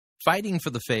Fighting for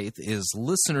the Faith is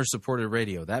listener-supported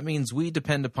radio. That means we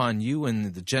depend upon you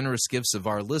and the generous gifts of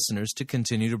our listeners to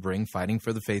continue to bring Fighting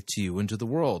for the Faith to you and to the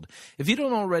world. If you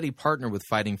don't already partner with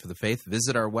Fighting for the Faith,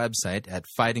 visit our website at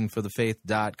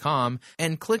fightingforthefaith.com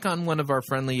and click on one of our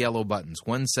friendly yellow buttons.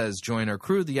 One says Join Our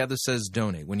Crew, the other says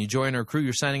Donate. When you join our crew,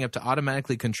 you're signing up to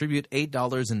automatically contribute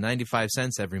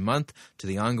 $8.95 every month to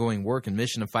the ongoing work and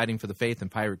mission of Fighting for the Faith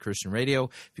and Pirate Christian Radio.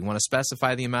 If you want to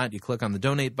specify the amount, you click on the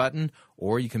Donate button,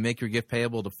 or you can make your gift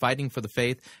payable to Fighting for the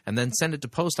Faith and then send it to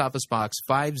Post Office Box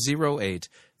 508,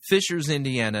 Fishers,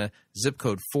 Indiana, zip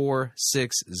code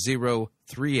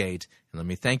 46038. And let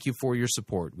me thank you for your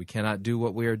support. We cannot do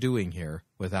what we are doing here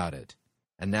without it.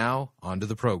 And now, on to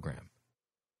the program.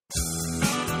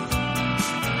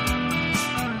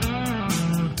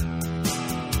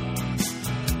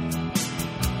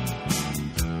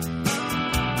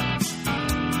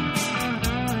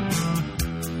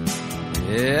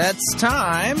 It's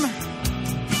time for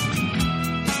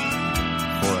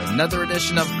another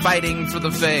edition of Fighting for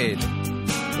the Faith.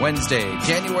 Wednesday,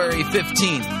 January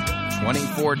 15th,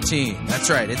 2014. That's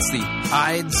right, it's the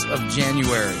Ides of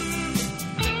January.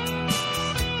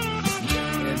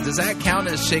 Does that count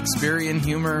as Shakespearean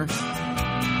humor?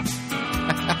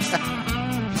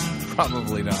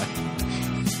 Probably not.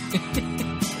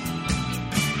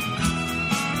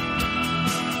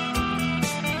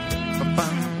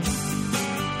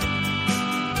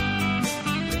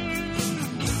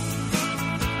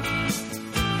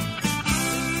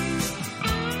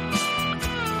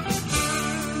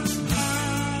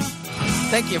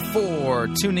 Thank you for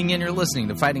tuning in. You're listening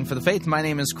to Fighting for the Faith. My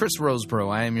name is Chris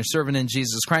Roseborough. I am your servant in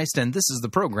Jesus Christ, and this is the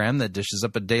program that dishes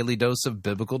up a daily dose of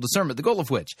biblical discernment, the goal of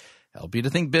which, help you to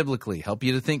think biblically, help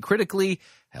you to think critically,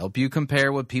 help you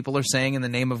compare what people are saying in the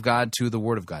name of God to the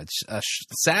Word of God.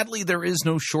 Sadly, there is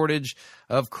no shortage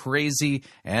of crazy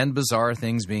and bizarre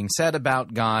things being said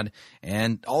about God,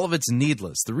 and all of it's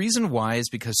needless. The reason why is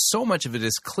because so much of it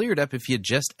is cleared up if you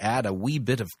just add a wee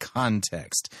bit of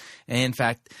context. And in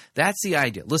fact, that's the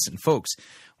idea. Listen, folks,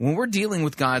 when we're dealing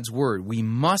with God's Word, we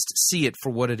must see it for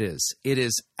what it is. It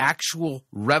is actual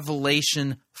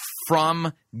revelation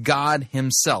from God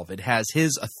Himself. It has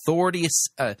His authority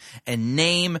and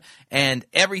name and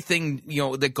everything,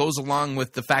 that goes along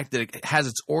with the fact that it has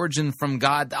its origin from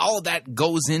God. All of that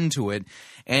goes into it.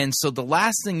 And so the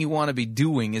last thing you want to be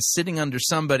doing is sitting under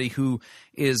somebody who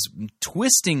is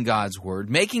twisting God's Word,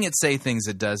 making it say things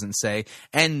it doesn't say,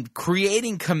 and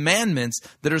creating commandments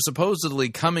that are supposedly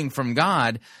coming from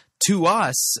God to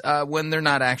us when they're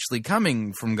not actually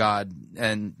coming from God.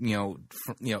 And, you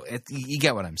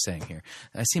get what I'm saying here.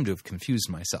 I seem to have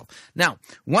confused myself. Now,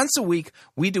 once a week,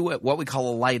 we do what we call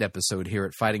a light episode here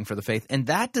at Fighting for the Faith, and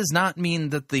that does not mean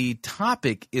that the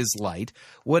topic is light.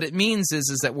 What it means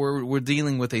is that we're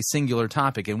dealing with a singular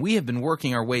topic, and we have been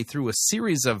working our way through a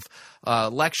series of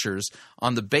lectures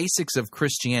on the basics of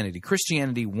Christianity,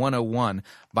 Christianity 101,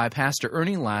 by Pastor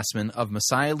Ernie Lassman of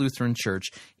Messiah Lutheran Church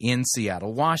in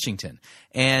Seattle, Washington.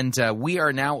 And we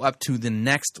are now up to the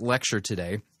next lecture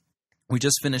today. We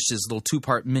just finished his little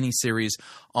two-part mini-series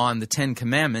on the Ten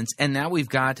Commandments, and now we've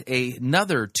got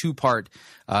another two-part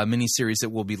mini-series that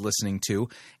we'll be listening to.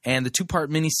 And the two-part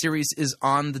mini-series is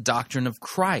on the doctrine of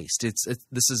Christ.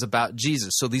 This is about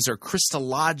Jesus. So these are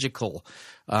Christological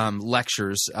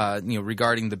lectures,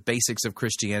 regarding the basics of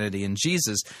Christianity and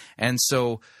Jesus. And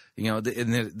so,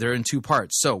 they're in two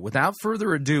parts. So without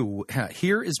further ado,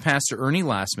 here is Pastor Ernie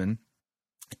Lassman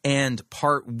and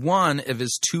part one of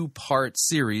his two-part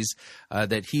series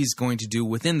that he's going to do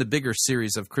within the bigger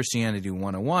series of Christianity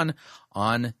 101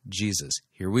 on Jesus.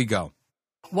 Here we go.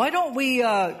 Why don't we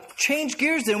change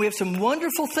gears then? We have some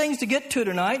wonderful things to get to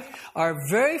tonight. Our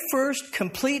very first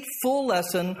complete full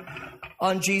lesson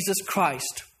on Jesus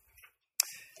Christ.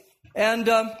 And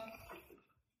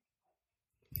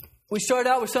we start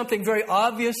out with something very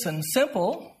obvious and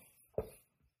simple.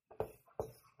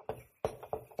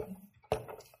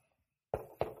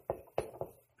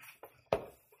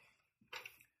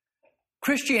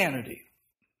 Christianity.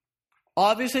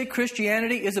 Obviously,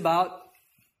 Christianity is about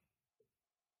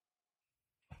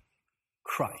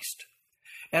Christ.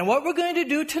 And what we're going to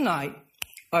do tonight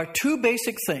are two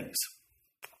basic things.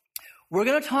 We're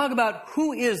going to talk about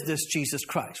who is this Jesus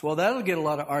Christ. Well, that'll get a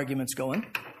lot of arguments going.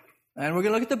 And we're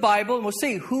going to look at the Bible and we'll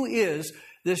see who is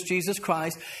this Jesus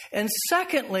Christ. And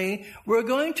secondly, we're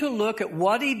going to look at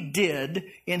what He did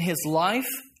in His life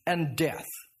and death.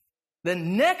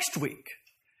 Then next week,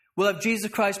 we'll have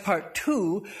Jesus Christ Part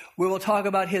 2, where we'll talk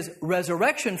about His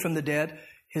resurrection from the dead,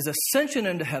 His ascension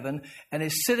into heaven, and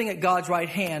His sitting at God's right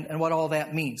hand and what all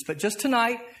that means. But just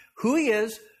tonight, who He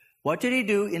is, what did He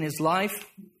do in His life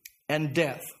and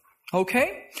death.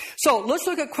 Okay? So let's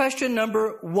look at question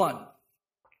number 1.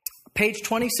 Page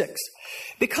 26.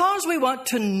 Because we want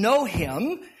to know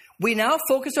him, we now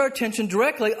focus our attention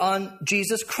directly on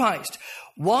Jesus Christ.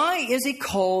 Why is he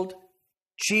called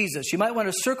Jesus? You might want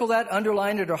to circle that,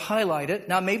 underline it, or highlight it.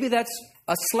 Now, maybe that's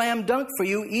a slam dunk for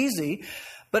you, easy.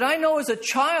 But I know as a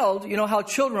child, you know how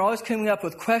children are always coming up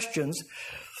with questions.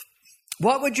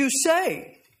 What would you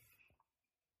say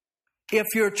if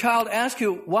your child asked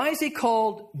you, why is he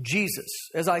called Jesus?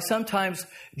 As I sometimes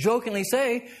jokingly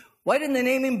say, why didn't they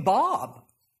name him Bob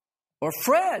or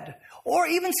Fred or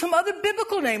even some other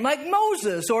biblical name like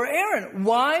Moses or Aaron?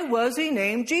 Why was he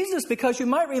named Jesus? Because you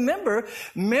might remember,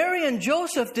 Mary and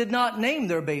Joseph did not name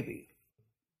their baby.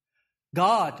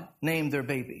 God named their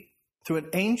baby through an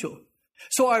angel.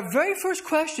 So our very first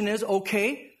question is,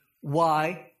 okay,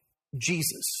 why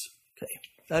Jesus? Okay,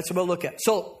 that's what we'll look at.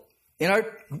 So in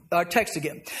our text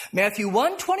again, Matthew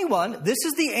 1:21, this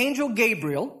is the angel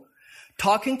Gabriel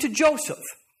talking to Joseph.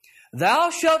 Thou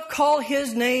shalt call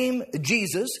his name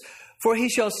Jesus, for he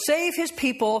shall save his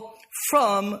people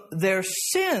from their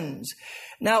sins.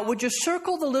 Now, would you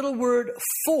circle the little word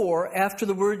for after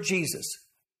the word Jesus?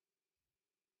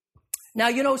 Now,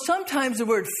 you know, sometimes the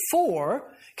word for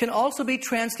can also be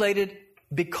translated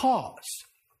because.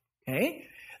 Okay?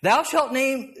 Thou shalt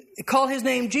call his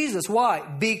name Jesus. Why?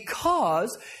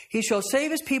 Because he shall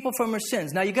save his people from their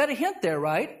sins. Now, you got a hint there,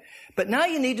 right? But now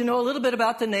you need to know a little bit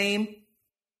about the name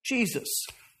Jesus.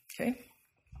 Okay?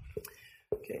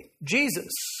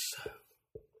 Jesus.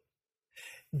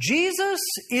 Jesus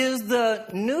is the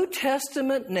New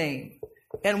Testament name.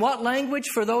 And what language,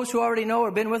 for those who already know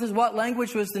or been with us, what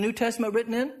language was the New Testament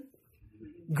written in?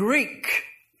 Greek.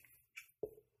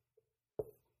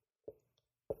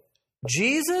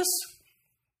 Jesus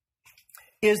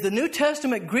is the New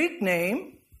Testament Greek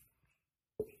name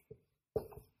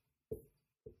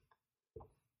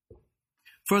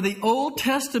for the Old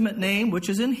Testament name, which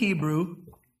is in Hebrew,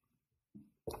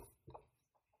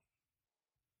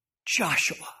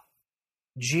 Joshua.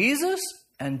 Jesus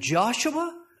and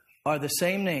Joshua are the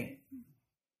same name.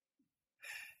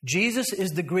 Jesus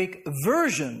is the Greek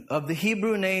version of the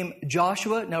Hebrew name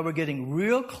Joshua. Now we're getting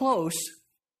real close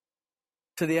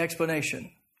to the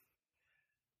explanation.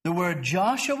 The word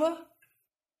Joshua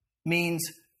means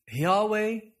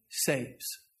Yahweh saves.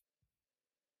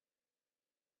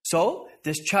 So,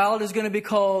 this child is going to be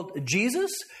called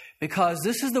Jesus because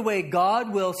this is the way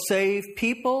God will save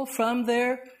people from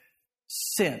their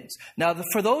sins. Now,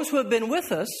 for those who have been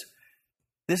with us,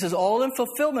 this is all in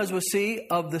fulfillment, as we'll see,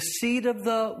 of the seed of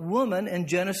the woman in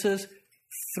Genesis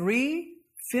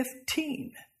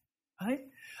 3:15. Right?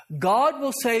 God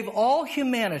will save all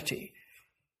humanity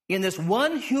in this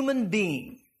one human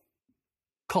being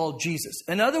called Jesus.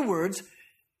 In other words,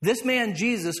 this man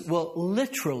Jesus will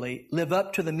literally live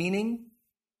up to the meaning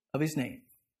of his name.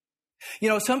 You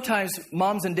know, sometimes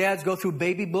moms and dads go through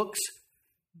baby books,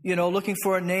 you know, looking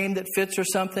for a name that fits or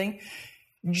something.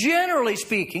 Generally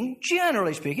speaking,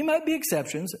 might be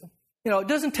exceptions. You know, it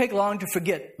doesn't take long to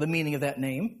forget the meaning of that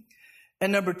name.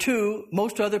 And number two,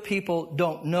 most other people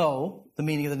don't know the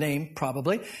meaning of the name,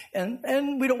 probably.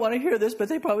 And we don't want to hear this, but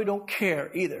they probably don't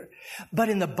care either. But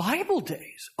in the Bible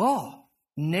days,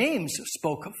 names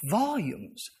spoke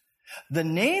volumes. The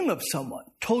name of someone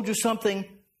told you something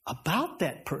about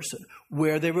that person,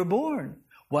 where they were born,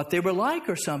 what they were like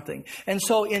or something. And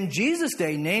so in Jesus'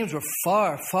 day, names were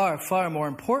far, far, far more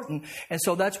important. And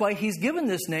so that's why he's given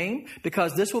this name,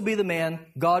 because this will be the man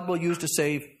God will use to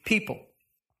save people.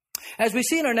 As we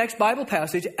see in our next Bible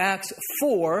passage, Acts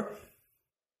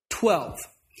 4:12.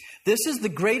 This is the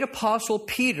great apostle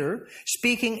Peter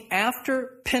speaking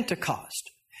after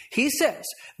Pentecost. He says,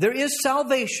 there is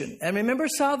salvation. And remember,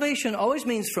 salvation always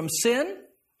means from sin,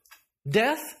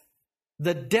 death,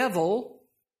 the devil,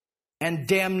 and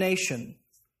damnation.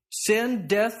 Sin,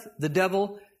 death, the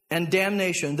devil, and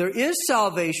damnation. There is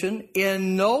salvation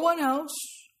in no one else.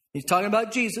 He's talking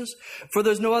about Jesus. For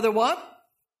there's no other what?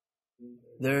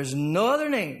 There's no other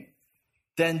name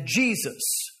than Jesus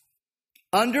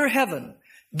under heaven,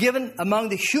 given among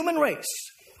the human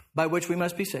race by which we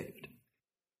must be saved.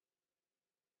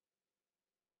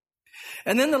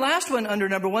 And then the last one under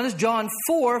number 1 is John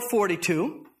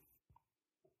 4:42,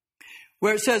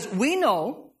 where it says, we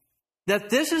know that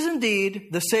this is indeed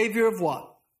the Savior of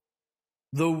what?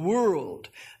 The world.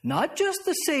 Not just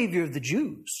the Savior of the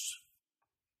Jews.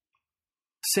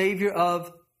 Savior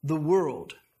of the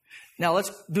world. Now,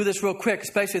 let's do this real quick,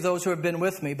 especially those who have been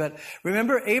with me. But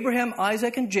remember, Abraham,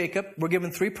 Isaac, and Jacob were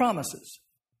given 3 promises.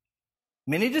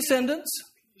 Many descendants.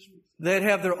 They'd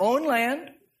have their own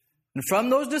land. And from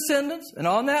those descendants and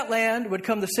on that land would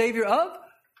come the Savior of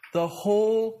The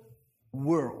whole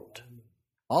world.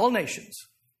 All nations.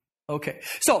 Okay,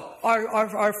 so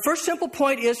our first simple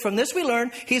point is, from this we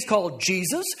learn, he's called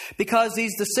Jesus because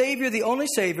he's the Savior, the only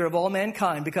Savior of all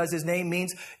mankind, because his name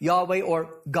means Yahweh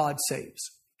or God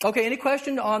saves. Okay, any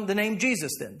question on the name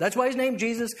Jesus then? That's why he's named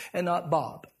Jesus and not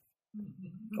Bob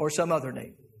or some other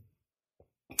name.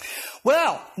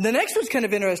 Well, the next one's kind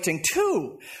of interesting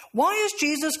too. Why is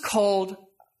Jesus called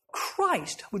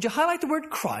Christ? Would you highlight the word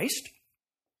Christ?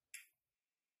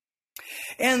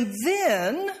 And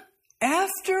then,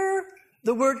 after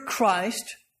the word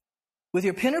Christ, with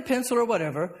your pen or pencil or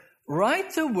whatever,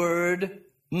 write the word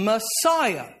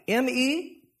Messiah.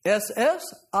 M-E-S-S-I-A-H.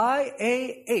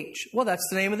 Well, that's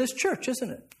the name of this church,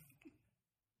 isn't it?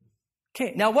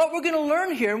 Okay, now what we're going to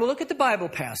learn here, and we'll look at the Bible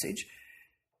passage.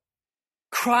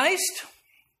 Christ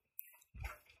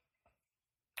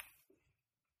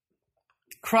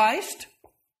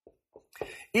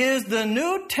is the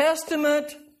New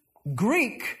Testament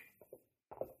Greek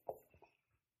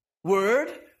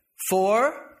word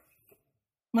for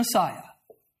Messiah.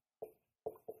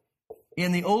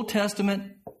 In the Old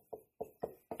Testament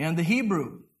and the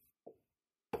Hebrew.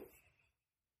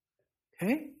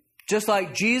 Okay? Just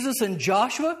like Jesus and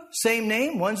Joshua, same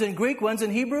name. One's in Greek, one's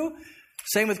in Hebrew.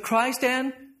 Same with Christ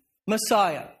and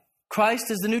Messiah.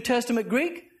 Christ is the New Testament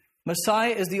Greek.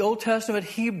 Messiah is the Old Testament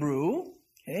Hebrew.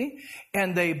 Okay?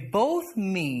 And they both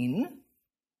mean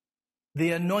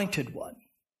the anointed one.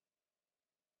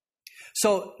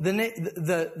 So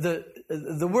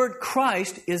the word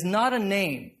Christ is not a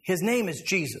name. His name is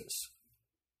Jesus.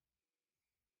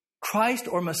 Christ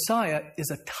or Messiah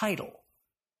is a title.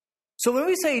 So when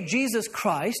we say Jesus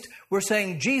Christ, we're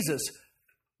saying Jesus,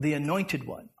 the anointed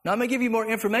one. Now I'm going to give you more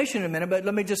information in a minute, but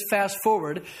let me just fast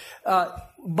forward.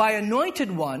 By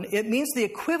anointed one, it means the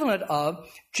equivalent of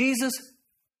Jesus,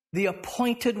 the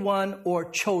appointed one or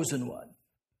chosen one.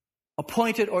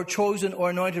 Appointed or chosen or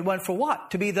anointed one for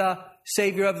what? To be the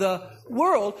Savior of the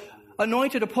world.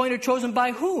 Anointed, appointed, chosen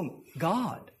by whom?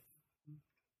 God.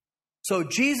 So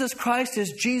Jesus Christ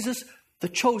is Jesus, the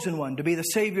chosen one, to be the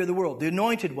Savior of the world, the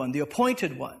anointed one, the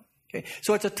appointed one. Okay,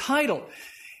 so it's a title.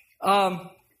 Now,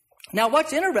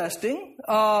 what's interesting,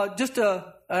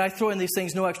 I throw in these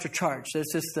things, no extra charge.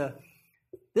 It's just,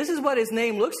 this is what his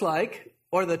name looks like,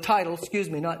 or the title,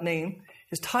 not name,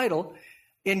 his title,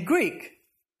 in Greek.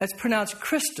 That's pronounced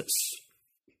Christus.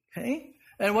 Okay?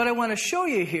 And what I want to show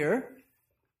you here,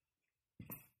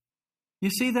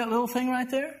 you see that little thing right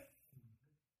there?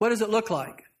 What does it look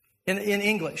like in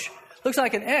English? Looks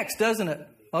like an X, doesn't it?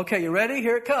 Okay, you ready?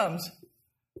 Here it comes.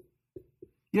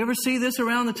 You ever see this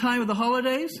around the time of the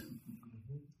holidays?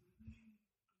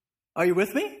 Are you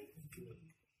with me?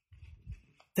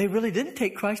 They really didn't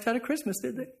take Christ out of Christmas,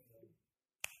 did they?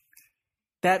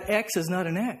 That X is not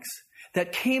an X.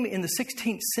 That came in the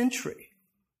 16th century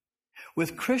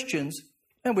with Christians,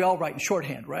 and we all write in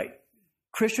shorthand, right?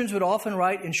 Christians would often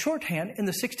write in shorthand in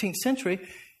the 16th century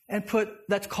and put,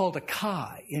 that's called a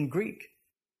chi in Greek.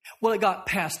 Well, it got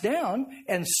passed down,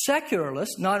 and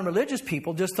secularists, non-religious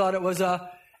people, just thought it was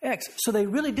a X. So they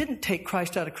really didn't take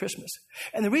Christ out of Christmas.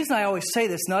 And the reason I always say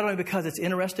this, not only because it's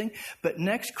interesting, but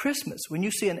next Christmas, when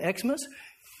you see an Xmas,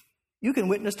 you can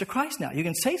witness to Christ now. You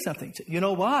can say something. You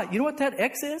know why? You know what that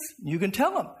X is? You can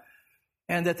tell them.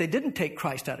 And that they didn't take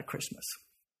Christ out of Christmas.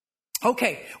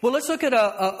 Okay, well, let's look at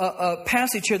a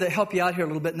passage here that help you out here a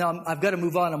little bit. Now, I've got to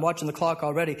move on. I'm watching the clock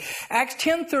already. Acts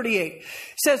 10:38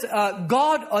 says,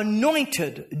 God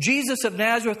anointed Jesus of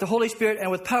Nazareth, the Holy Spirit, and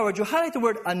with power. Would you highlight the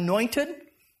word anointed?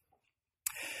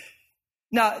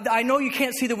 Now, I know you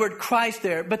can't see the word Christ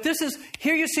there, but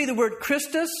here you see the word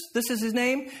Christus. This is his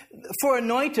name. For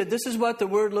anointed, this is what the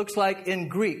word looks like in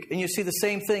Greek. And you see the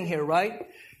same thing here, right?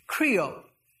 Kreo.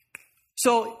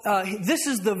 So this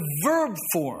is the verb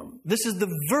form. This is the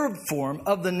verb form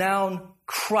of the noun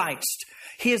Christ.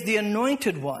 He is the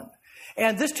anointed one.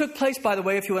 And this took place, by the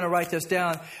way, if you want to write this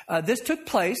down, this took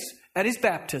place at his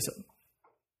baptism.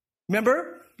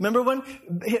 Remember when,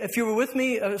 if you were with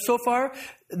me so far,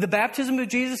 the baptism of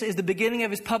Jesus is the beginning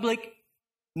of his public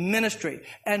ministry.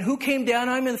 And who came down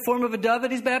on him in the form of a dove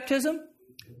at his baptism?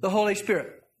 The Holy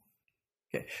Spirit.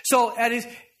 Okay. So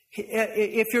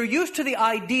if you're used to the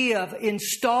idea of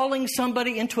installing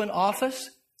somebody into an office,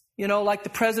 like the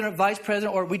president, vice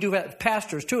president, or we do have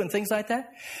pastors too and things like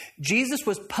that, Jesus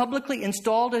was publicly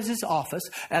installed as his office,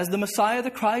 as the Messiah, the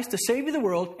Christ, the Savior of the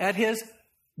world, at his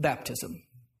baptism.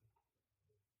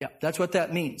 Yeah, that's what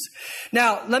that means.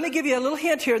 Now, let me give you a little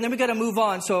hint here, and then we've got to move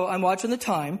on, so I'm watching the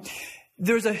time.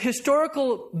 There's a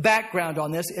historical background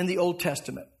on this in the Old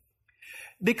Testament.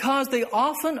 because they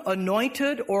often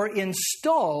anointed or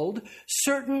installed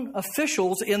certain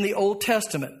officials in the Old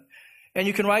Testament. And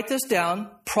you can write this down: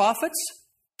 prophets,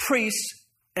 priests,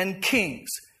 and kings.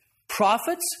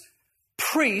 Prophets,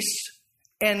 priests,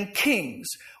 and kings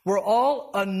were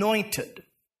all anointed,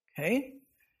 okay,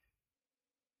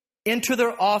 into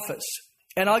their office.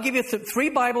 And I'll give you three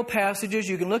Bible passages.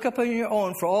 You can look up on your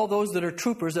own for all those that are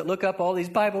troopers that look up all these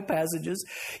Bible passages.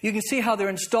 You can see how they're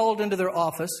installed into their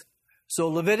office. So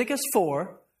Leviticus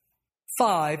 4,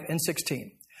 5, and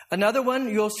 16. Another one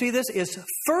you'll see this is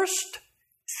 1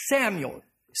 Samuel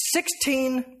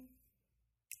 16,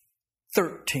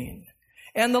 13.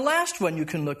 And the last one you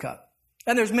can look up.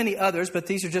 And there's many others, but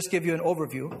these will just give you an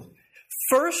overview.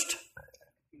 1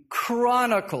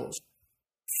 Chronicles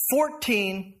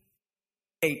 14,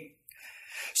 8.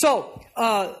 So,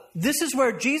 this is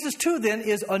where Jesus too then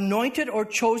is anointed or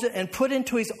chosen and put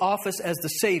into his office as the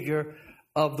Savior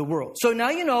of the world. So now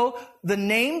you know the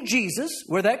name Jesus,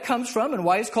 where that comes from and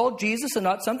why it's called Jesus and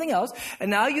not something else.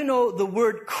 And now you know the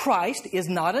word Christ is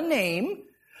not a name,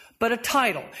 but a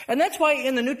title. And that's why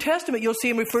in the New Testament you'll see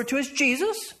him referred to as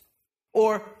Jesus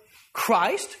or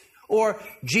Christ or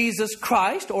Jesus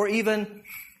Christ or even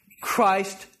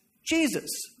Christ Jesus.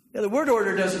 Now, the word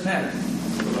order doesn't matter.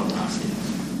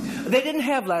 They didn't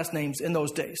have last names in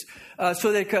those days.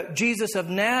 So they cut Jesus of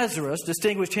Nazareth,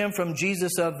 distinguished him from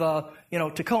Jesus of,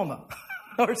 Tacoma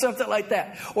or something like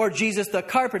that. Or Jesus the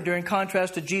carpenter in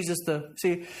contrast to Jesus the...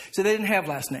 See, so they didn't have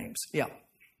last names. Yeah.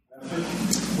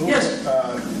 Yes,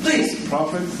 please.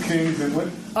 Prophet, kings, and what?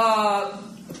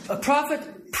 A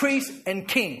prophet, priest, and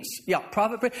kings. Yeah,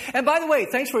 prophet, priest. And by the way,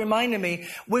 thanks for reminding me,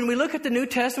 when we look at the New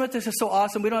Testament, this is so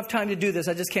awesome. We don't have time to do this.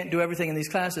 I just can't do everything in these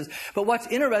classes. But what's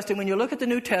interesting, when you look at the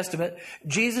New Testament,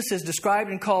 Jesus is described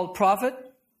and called prophet,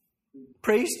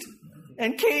 priest,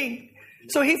 and king.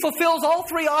 So he fulfills all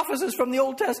three offices from the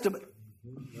Old Testament.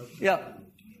 Yeah.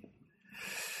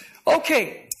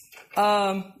 Okay.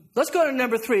 Let's go to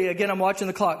number 3. Again, I'm watching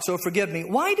the clock, so forgive me.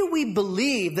 Why do we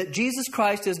believe that Jesus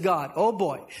Christ is God? Oh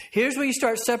boy. Here's where you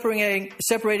start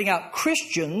separating out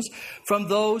Christians from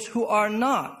those who are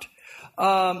not.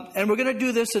 And we're going to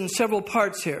do this in several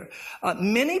parts here.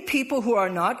 Many people who are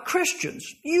not Christians,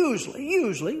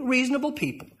 usually reasonable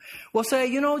people, will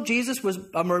say, Jesus was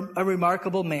a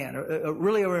remarkable man,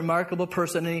 really a remarkable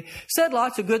person. And he said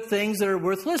lots of good things that are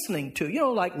worth listening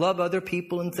to, like love other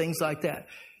people and things like that.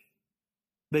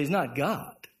 But he's not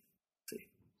God. See?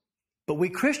 But we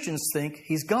Christians think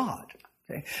he's God.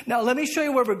 Okay? Now, let me show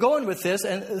you where we're going with this.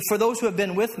 And for those who have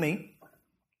been with me,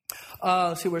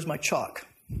 let's see, where's my chalk?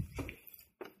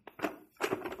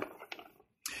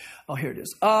 Oh, here it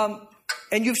is.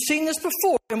 And you've seen this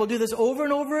before, and we'll do this over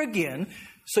and over again,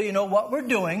 so you know what we're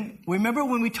doing. Remember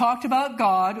when we talked about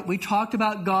God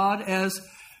as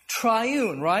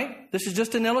triune, right? This is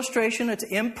just an illustration. It's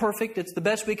imperfect. It's the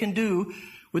best we can do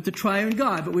with the triune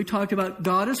God. But we talked about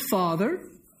God as Father,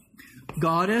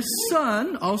 God as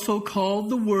Son, also called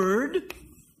the Word,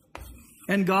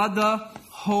 and God the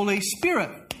Holy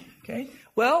Spirit. Okay?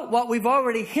 Well, what we've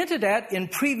already hinted at in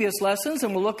previous lessons,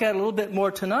 and we'll look at a little bit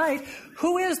more tonight,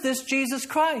 who is this Jesus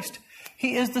Christ?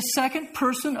 He is the second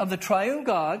person of the triune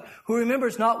God, who, remember,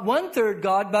 is not 1/3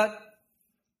 God, but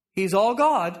he's all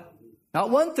God. Not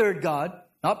 1/3 God,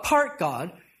 not part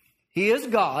God. He is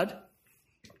God.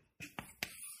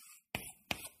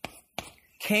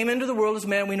 Came into the world as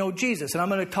man, we know Jesus. And I'm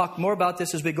going to talk more about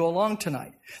this as we go along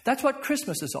tonight. That's what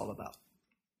Christmas is all about.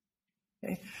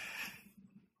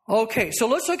 Okay, so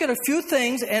let's look at a few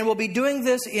things, and we'll be doing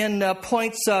this in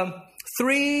points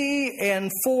 3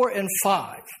 and 4 and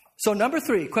 5. So number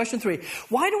 3, question 3.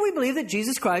 Why do we believe that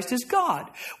Jesus Christ is God?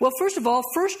 Well, first of all,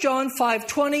 1 John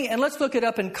 5:20, and let's look it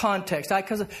up in context.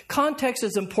 Because context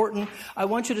is important. I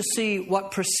want you to see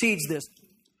what precedes this.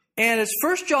 And it's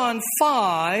 1 John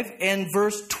 5 and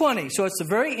verse 20. So it's the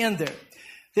very end there.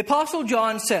 The Apostle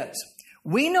John says,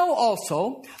 "We know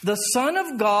also the Son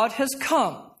of God has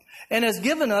come and has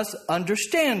given us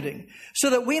understanding, so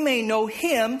that we may know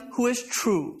him who is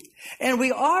true. And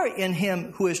we are in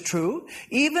him who is true,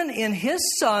 even in his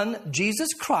Son,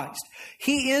 Jesus Christ.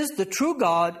 He is the true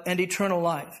God and eternal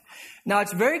life." Now,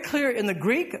 it's very clear in the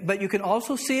Greek, but you can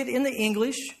also see it in the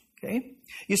English. Okay?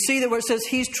 You see that where it says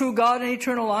he's true God and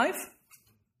eternal life?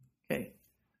 Okay.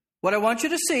 What I want you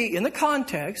to see in the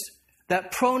context,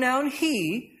 that pronoun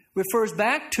he refers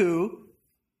back to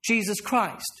Jesus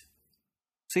Christ.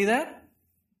 See that?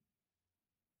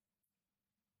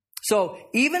 So,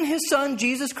 even his Son,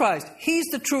 Jesus Christ, he's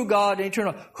the true God and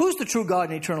eternal life. Who's the true God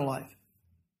and eternal life?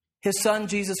 His Son,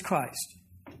 Jesus Christ.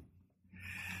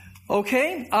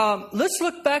 Okay, let's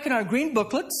look back in our green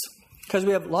booklets. because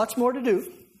we have lots more to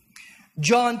do.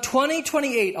 John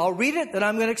 20:28. I'll read it, then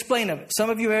I'm going to explain it. Some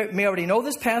of you may already know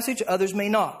this passage, others may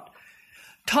not.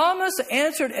 Thomas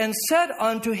answered and said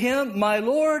unto him, My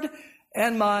Lord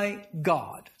and my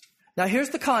God. Now here's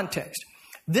the context.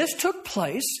 This took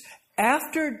place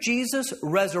after Jesus'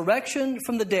 resurrection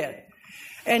from the dead.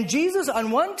 And Jesus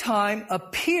on one time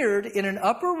appeared in an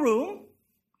upper room,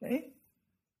 okay,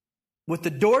 with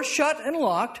the door shut and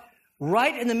locked,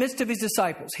 right in the midst of his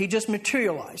disciples. He just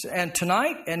materialized. And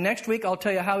tonight and next week I'll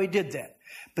tell you how he did that.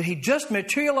 But he just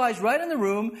materialized right in the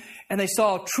room, and they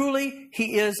saw truly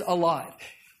he is alive.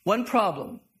 One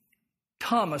problem,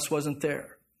 Thomas wasn't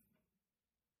there.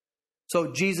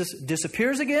 So Jesus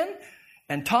disappears again,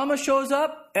 and Thomas shows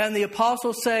up, and the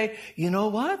apostles say, you know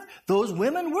what? Those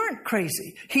women weren't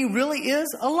crazy. He really is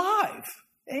alive.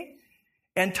 Okay?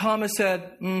 And Thomas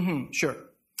said, sure.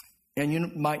 And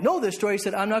you might know this story. He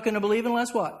said, I'm not going to believe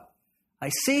unless what? I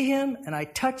see him and I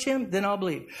touch him, then I'll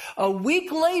believe. A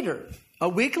week later,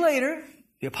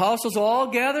 the apostles all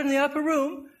gathered in the upper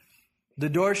room. The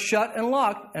door shut and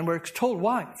locked, and we're told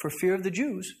why? For fear of the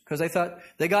Jews. Because they thought,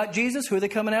 they got Jesus, who are they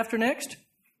coming after next?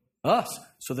 Us.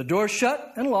 So the door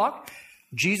shut and locked.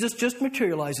 Jesus just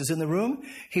materializes in the room.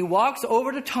 He walks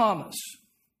over to Thomas.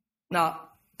 Now,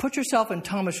 put yourself in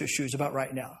Thomas's shoes about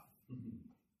right now.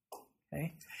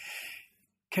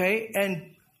 Okay,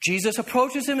 and Jesus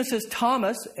approaches him and says,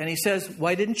 Thomas, and he says,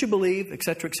 why didn't you believe,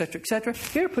 etc., etc., etc.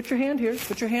 Here, put your hand here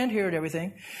and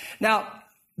everything. Now,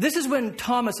 this is when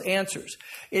Thomas answers.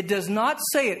 It does not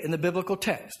say it in the biblical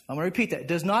text. I'm going to repeat that. It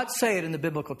does not say it in the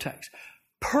biblical text.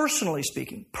 Personally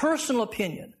speaking, personal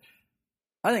opinion,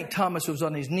 I think Thomas was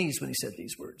on his knees when he said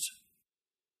these words.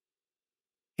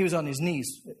 He was on his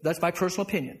knees. That's my personal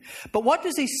opinion. But what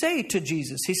does he say to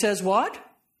Jesus? He says what?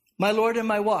 My Lord and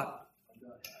my what?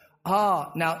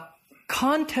 Now,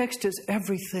 context is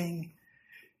everything.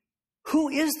 Who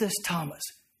is this Thomas?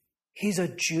 He's a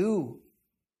Jew,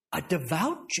 a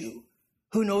devout Jew,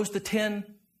 who knows the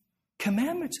 10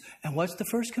 commandments. And what's the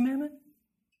first commandment?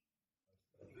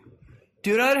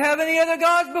 Do not have any other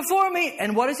gods before me.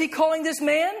 And what is he calling this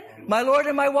man? My Lord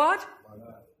and my what?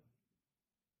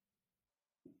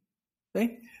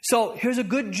 See? So here's a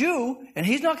good Jew, and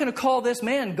he's not going to call this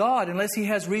man God unless he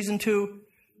has reason to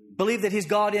believe that he's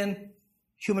God in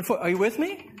human form. Are you with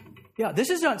me? Yeah,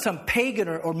 this is not some pagan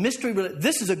or mystery.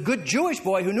 This is a good Jewish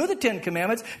boy who knew the 10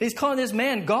 commandments. He's calling this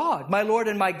man God, my Lord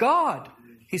and my God,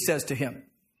 he says to him.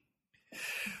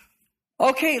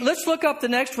 Okay, let's look up the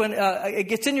next one.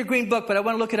 It's in your green book, but I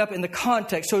want to look it up in the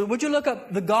context. So would you look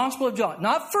up the Gospel of John?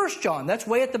 Not 1 John, that's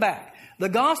way at the back. The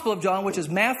Gospel of John, which is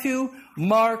Matthew,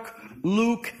 Mark,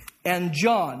 Luke, and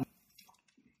John.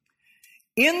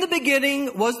 In the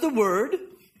beginning was the Word,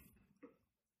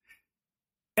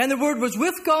 and the Word was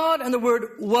with God, and the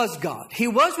Word was God. He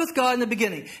was with God in the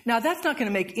beginning. Now, that's not going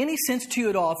to make any sense to you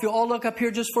at all. If you'll all look up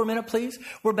here just for a minute, please.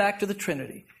 We're back to the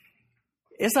Trinity.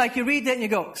 It's like you read that and you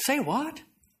go, say what?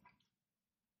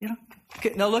 You know?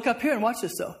 Okay, now look up here and watch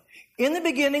this, though. In the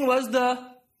beginning was the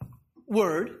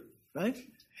Word, right?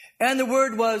 And the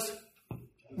Word was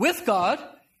with God,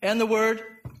 and the Word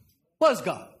was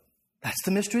God. That's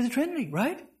the mystery of the Trinity,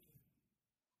 right?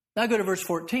 Now go to verse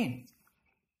 14.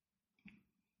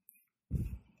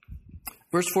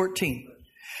 Verse 14.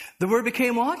 The Word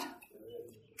became what?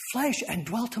 Flesh and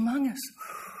dwelt among us.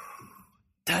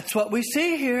 That's what we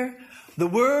see here. The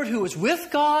Word who was with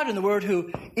God and the Word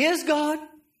who is God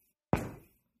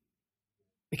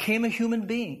became a human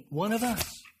being, one of us,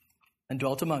 and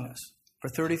dwelt among us for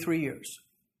 33 years.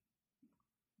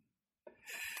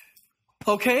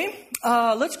 Okay,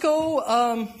 let's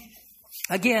go.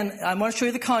 Again, I want to show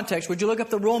you the context. Would you look up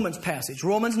the Romans passage,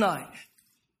 Romans 9.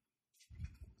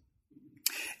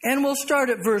 And we'll start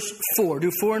at verse 4, do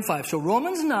 4 and 5. So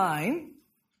Romans 9,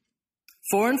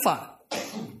 4 and 5.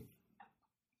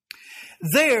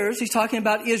 Theirs, he's talking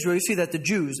about Israel, you see that the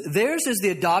Jews, theirs is the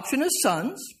adoption as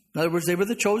sons. In other words, they were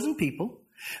the chosen people.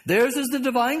 Theirs is the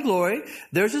divine glory.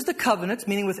 Theirs is the covenants,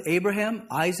 meaning with Abraham,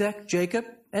 Isaac, Jacob,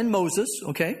 and Moses,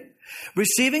 okay?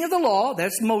 Receiving of the law,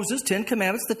 that's Moses, 10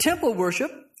 commandments, the temple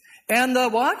worship, and the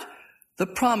what? The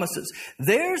promises.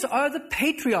 Theirs are the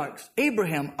patriarchs,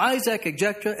 Abraham, Isaac,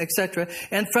 etc., etc.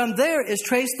 And from there is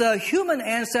traced the human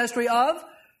ancestry of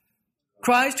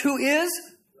Christ, who is...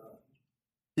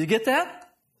 You get that?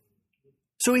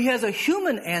 So he has a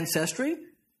human ancestry.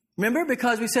 Remember,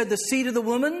 because we said the seed of the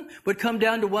woman would come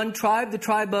down to one tribe, the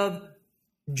tribe of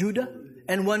Judah,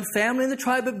 and one family in the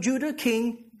tribe of Judah,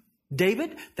 King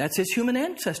David. That's his human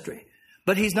ancestry.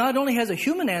 But he's not only has a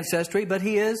human ancestry, but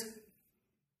he is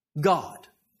God.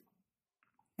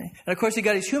 And of course, he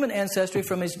got his human ancestry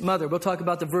from his mother. We'll talk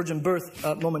about the virgin birth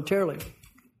momentarily.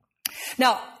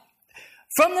 Now,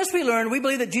 from this we learn, we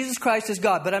believe that Jesus Christ is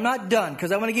God. But I'm not done,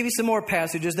 because I want to give you some more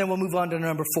passages, then we'll move on to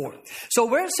number 4. So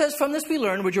where it says, from this we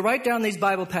learn, would you write down these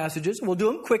Bible passages? We'll do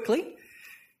them quickly,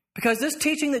 because this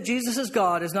teaching that Jesus is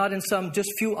God is not in some just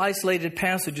few isolated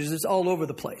passages. It's all over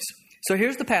the place. So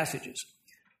here's the passages.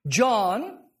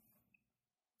 John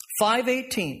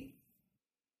 5:18.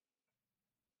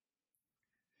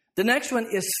 The next one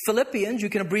is Philippians. You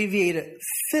can abbreviate it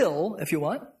Phil if you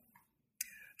want.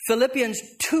 Philippians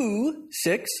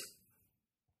 2:6.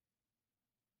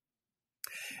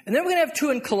 And then we're going to have 2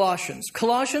 in Colossians.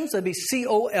 Colossians, that'd be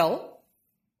C-O-L,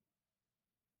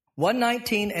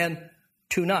 1:19 and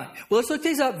 2:9. Well, let's look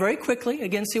these up very quickly.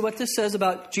 Again, see what this says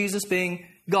about Jesus being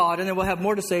God, and then we'll have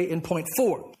more to say in point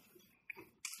 4.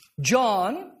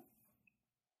 John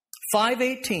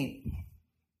 5:18.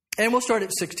 And we'll start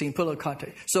at 16, put a little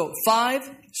context. So,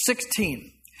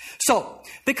 5:16. So,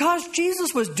 because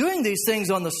Jesus was doing these things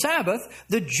on the Sabbath,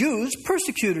 the Jews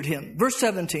persecuted him. Verse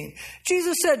 17.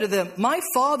 Jesus said to them, my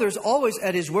Father's always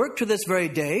at his work to this very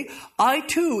day. I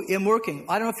too am working.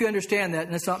 I don't know if you understand that,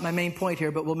 and it's not my main point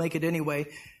here, but we'll make it anyway.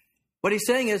 What he's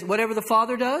saying is, whatever the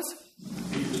Father does,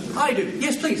 I do.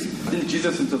 Yes, please. Then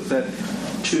Jesus himself said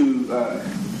to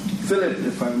Philip,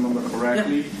 if I remember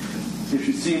correctly, if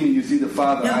you see me, you see the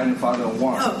Father, I and the Father are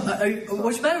one.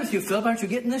 What's the matter with you, Philip? Aren't you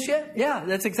getting this yet? Yeah,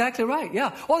 that's exactly right.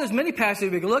 Yeah. Well, there's many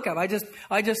passages we can look at. I just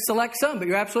select some, but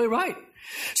you're absolutely right.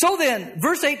 So then,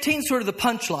 verse 18 is sort of the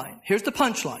punchline. Here's the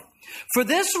punchline. For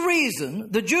this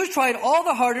reason, the Jews tried all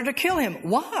the harder to kill him.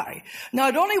 Why?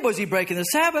 Not only was he breaking the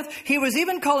Sabbath, he was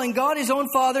even calling God his own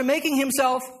Father, making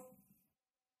himself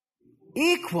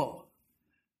equal.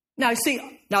 Now,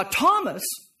 Thomas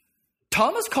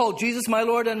called Jesus my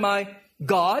Lord and my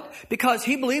God because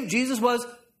he believed Jesus was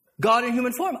God in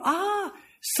human form.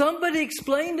 Somebody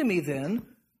explain to me then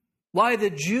why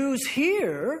the Jews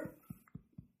here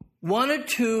wanted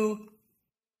to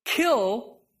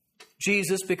kill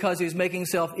Jesus because he was making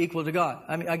himself equal to God.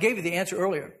 I mean, I gave you the answer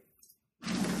earlier.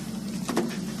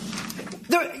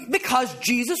 Because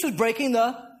Jesus was breaking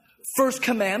the first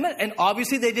commandment, and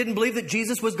obviously they didn't believe that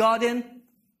Jesus was God in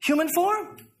human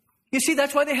form. You see,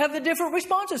 that's why they have the different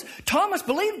responses. Thomas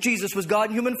believed Jesus was God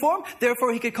in human form,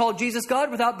 therefore he could call Jesus God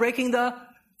without breaking the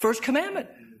first commandment.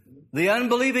 The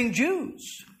unbelieving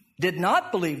Jews did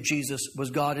not believe Jesus was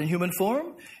God in human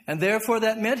form, and therefore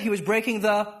that meant he was breaking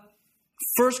the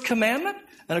first commandment,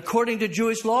 and according to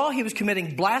Jewish law, he was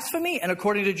committing blasphemy, and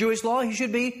according to Jewish law, he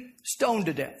should be stoned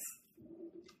to death.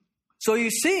 So you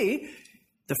see,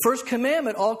 the first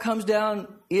commandment all comes down,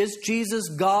 is Jesus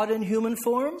God in human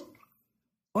form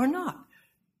or not?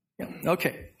 Yeah.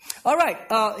 Okay. All right.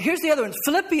 Here's the other ones.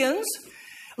 Philippians,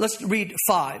 let's read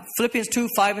 5. Philippians 2,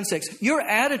 5, and 6. Your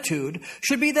attitude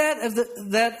should be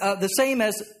the same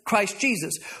as Christ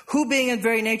Jesus, who being in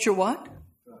very nature what?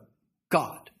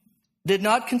 God. Did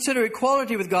not consider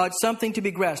equality with God something to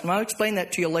be grasped. And I'll explain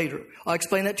that to you later. I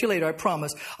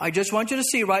promise. I just want you to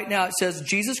see right now it says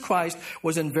Jesus Christ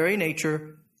was in very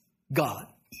nature God.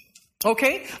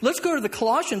 Okay, let's go to the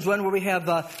Colossians one where we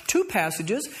have 2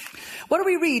 passages. What do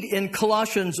we read in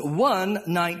Colossians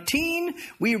 1:19?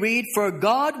 We read, for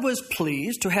God was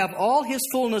pleased to have all his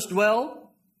fullness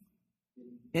dwell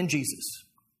in Jesus.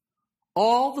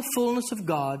 All the fullness of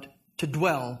God to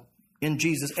dwell in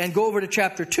Jesus. And go over to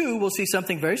chapter 2, we'll see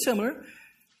something very similar.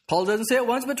 Paul doesn't say it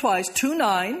once but twice.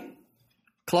 2:9,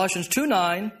 Colossians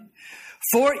 2:9.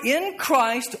 For in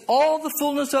Christ all the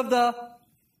fullness of the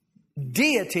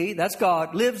deity, that's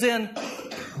God, lives in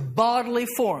bodily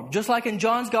form. Just like in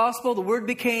John's gospel, the Word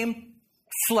became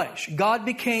flesh. God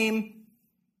became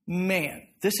man.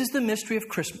 This is the mystery of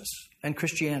Christmas and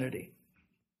Christianity.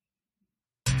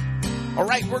 All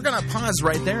right, we're going to pause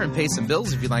right there and pay some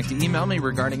bills. If you'd like to email me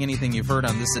regarding anything you've heard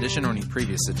on this edition or any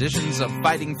previous editions of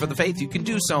Fighting for the Faith, you can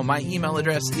do so. My email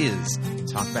address is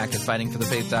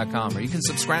talkback@fightingforthefaith.com, or you can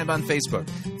subscribe on Facebook,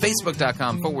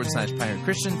 facebook.com/Pirate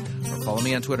Christian, or follow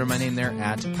me on Twitter, my name there,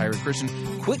 @Pirate Christian.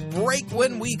 Quick break.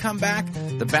 When we come back,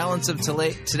 the balance of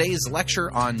today's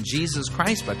lecture on Jesus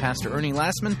Christ by Pastor Ernie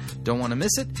Lassman. Don't want to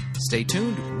miss it. Stay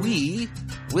tuned. We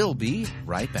will be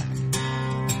right back.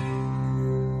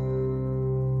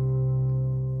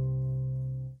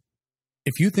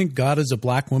 If you think God is a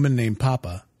black woman named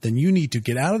Papa, then you need to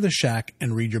get out of the shack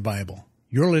and read your Bible.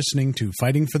 You're listening to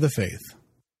Fighting for the Faith.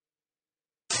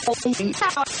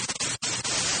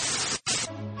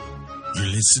 You're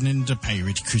listening to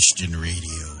Pirate Christian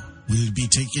Radio. We'll be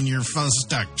taking your false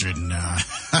doctrine now.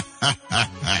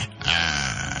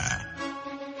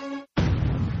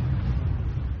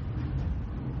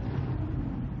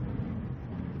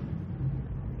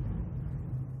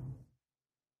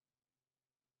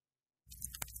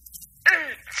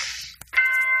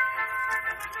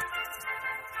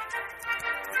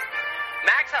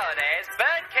 Holidays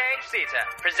Birdcage Theater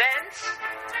presents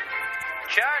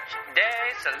Church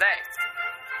Day Soleil.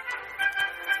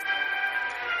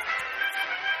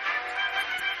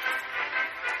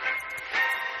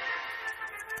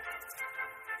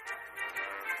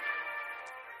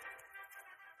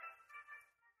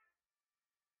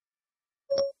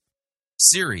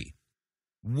 Siri,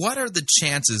 what are the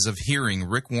chances of hearing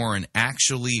Rick Warren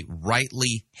actually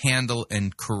rightly handle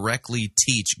and correctly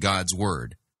teach God's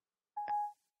Word?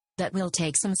 That will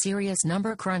take some serious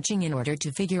number crunching in order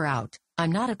to figure out.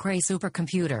 I'm not a cray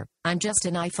supercomputer. I'm just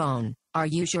an iPhone. Are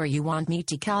you sure you want me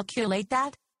to calculate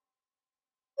that?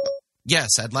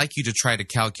 Yes, I'd like you to try to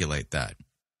calculate that.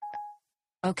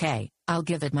 Okay, I'll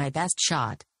give it my best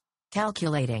shot.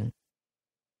 Calculating.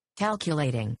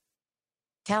 Calculating.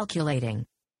 Calculating.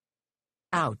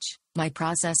 Ouch, my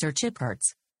processor chip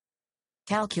hurts.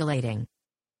 Calculating.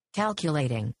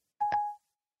 Calculating.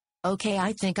 Okay,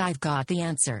 I think I've got the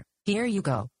answer. Here you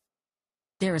go.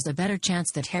 There is a better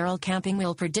chance that Harold Camping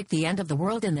will predict the end of the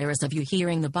world than there is of you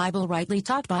hearing the Bible rightly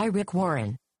taught by Rick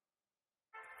Warren.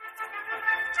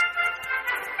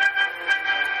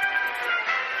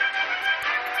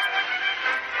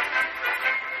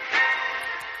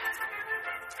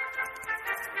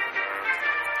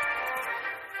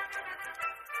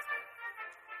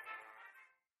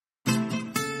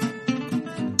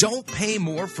 Don't pay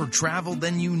more for travel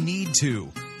than you need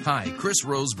to. Hi, Chris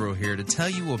Roseborough here to tell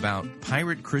you about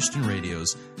Pirate Christian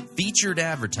Radio's featured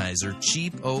advertiser,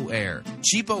 Cheap-O Air.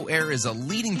 Cheap-O Air is a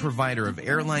leading provider of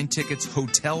airline tickets,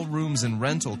 hotel rooms, and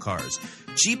rental cars.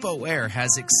 Cheap-O Air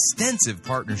has extensive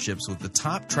partnerships with the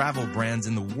top travel brands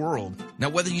in the world. Now,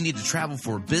 whether you need to travel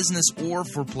for business or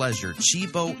for pleasure,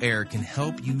 Cheap-O Air can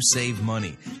help you save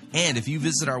money. And if you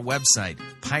visit our website,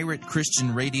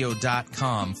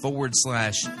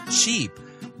 piratechristianradio.com/cheap,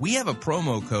 we have a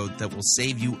promo code that will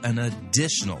save you an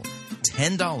additional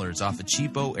 $10 off of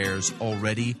Cheap-O Air's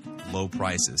already low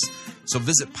prices. So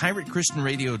visit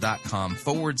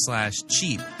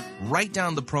piratechristianradio.com/cheap. Write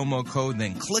down the promo code,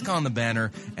 then click on the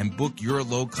banner and book your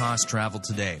low-cost travel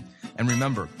today. And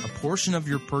remember, a portion of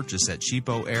your purchase at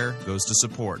Cheap-O Air goes to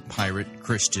support Pirate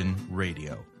Christian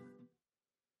Radio.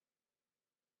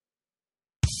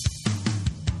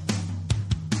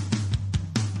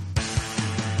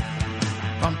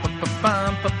 Bum, bum, bum,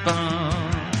 bum, bum, bum.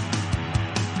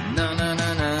 No, no,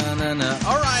 no, no, no, no.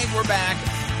 All right, we're back.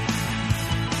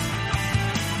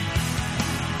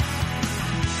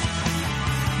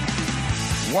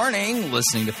 Warning,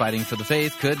 listening to Fighting for the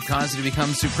Faith could cause you to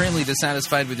become supremely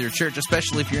dissatisfied with your church,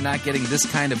 especially if you're not getting this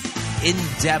kind of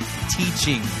in-depth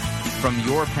teaching from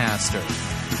your pastor.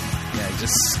 Yeah, he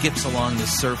just skips along the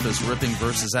surface, ripping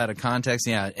verses out of context.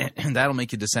 Yeah, and that'll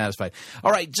make you dissatisfied.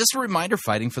 All right, just a reminder,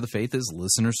 Fighting for the Faith is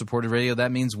listener-supported radio.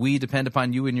 That means we depend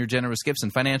upon you and your generous gifts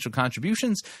and financial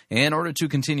contributions in order to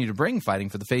continue to bring Fighting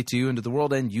for the Faith to you into the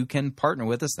world, and you can partner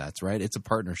with us. That's right, it's a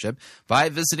partnership by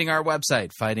visiting our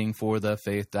website,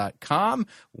 fightingforthefaith.com.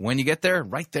 When you get there,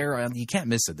 right there, you can't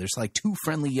miss it. There's like two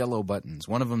friendly yellow buttons.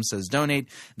 One of them says donate,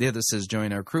 the other says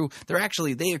join our crew.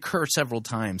 They occur several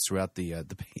times throughout the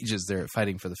pages there at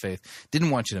Fighting for the Faith.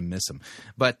 Didn't want you to miss them.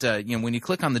 But when you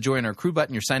click on the Join Our Crew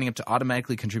button, you're signing up to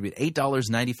automatically contribute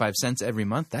 $8.95 every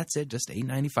month. That's it, just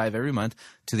 $8.95 every month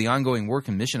to the ongoing work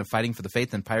and mission of Fighting for the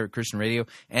Faith and Pirate Christian Radio.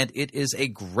 And it is a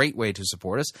great way to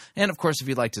support us. And, of course, if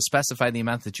you'd like to specify the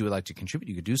amount that you would like to contribute,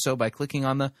 you could do so by clicking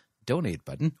on the Donate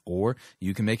button, or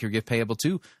you can make your gift payable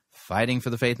to Fighting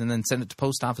for the Faith and then send it to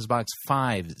Post Office Box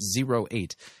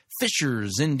 508,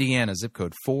 Fishers, Indiana, zip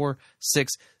code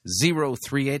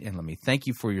 46038. And let me thank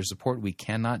you for your support. We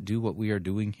cannot do what we are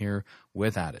doing here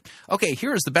without it. Okay,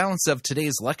 here is the balance of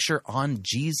today's lecture on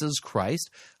Jesus Christ,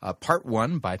 part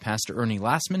 1 by Pastor Ernie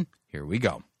Lassman. Here we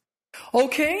go.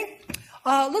 Okay,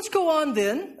 let's go on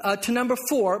then to number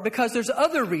 4, because there's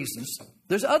other reasons.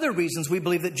 There's other reasons we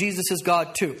believe that Jesus is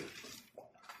God too.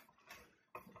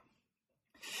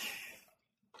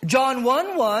 John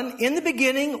 1:1, in the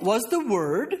beginning was the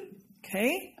Word,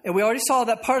 okay? And we already saw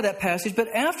that part of that passage, but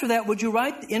after that, would you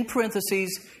write in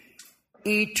parentheses,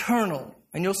 eternal?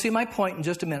 And you'll see my point in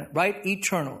just a minute. Write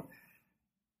eternal.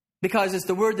 Because it's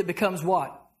the Word that becomes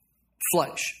what?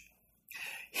 Flesh.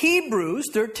 Hebrews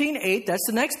 13:8, that's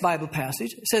the next Bible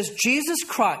passage, says Jesus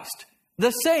Christ, the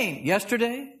same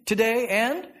yesterday, today,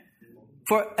 and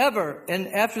forever. And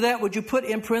after that, would you put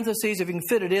in parentheses, if you can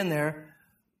fit it in there,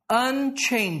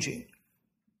 unchanging.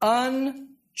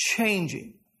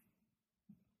 Unchanging.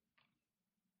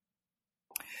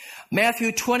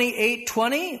 Matthew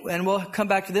 28:20, and we'll come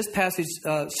back to this passage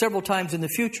several times in the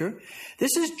future.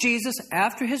 This is Jesus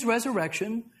after his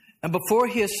resurrection, and before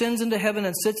he ascends into heaven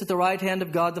and sits at the right hand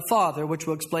of God the Father, which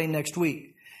we'll explain next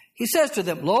week. He says to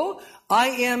them, Lo, I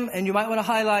am, and you might want to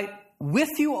highlight, with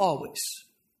you always,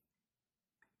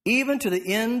 even to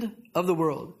the end of the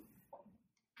world.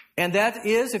 And that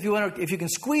is, if you can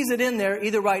squeeze it in there,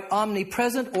 either write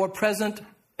omnipresent or present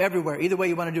everywhere. Either way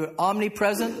you want to do it,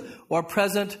 omnipresent or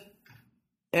present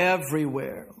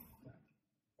everywhere.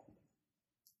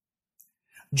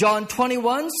 John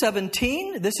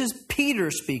 21:17, this is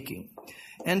Peter speaking.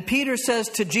 And Peter says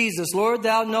to Jesus, Lord,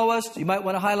 thou knowest, you might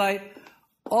want to highlight,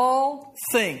 all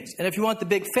things. And if you want the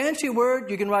big fancy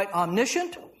word, you can write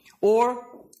omniscient or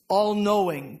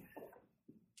all-knowing.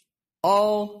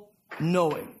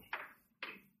 All-knowing.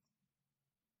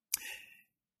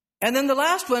 And then the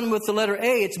last one with the letter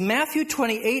A, it's Matthew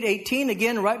 28:18.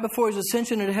 Again, right before his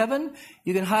ascension into heaven,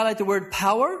 you can highlight the word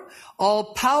power.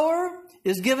 All power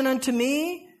is given unto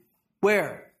me,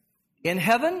 where? In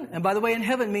heaven. And by the way, in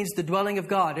heaven means the dwelling of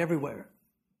God everywhere.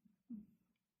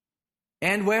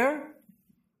 And where?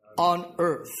 On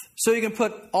earth. So you can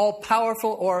put all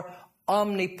powerful or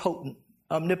omnipotent,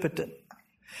 omnipotent.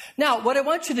 Now, what I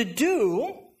want you to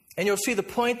do, and you'll see the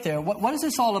point there, what is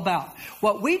this all about?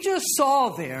 What we just saw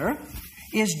there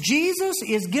is Jesus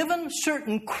is given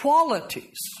certain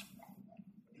qualities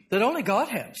that only God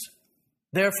has.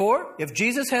 Therefore, if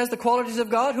Jesus has the qualities of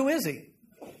God, who is he?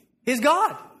 He's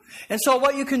God. And so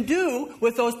what you can do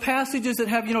with those passages that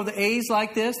have, the A's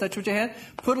like this, that's what you had,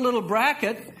 put a little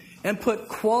bracket and put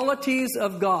qualities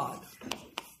of God.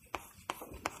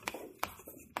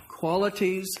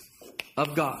 Qualities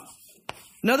of God.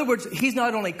 In other words, he's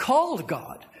not only called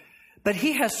God, but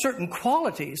he has certain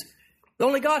qualities that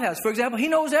only God has. For example, he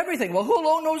knows everything. Well, who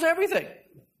alone knows everything?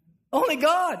 Only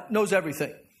God knows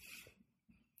everything.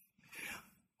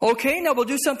 Okay, now we'll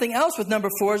do something else with number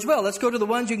 4 as well. Let's go to the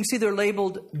ones you can see they're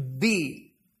labeled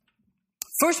B.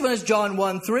 First one is John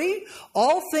 1:3.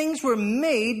 All things were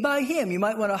made by him. You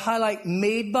might want to highlight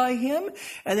made by him,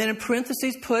 and then in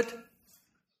parentheses put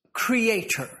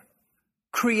creator.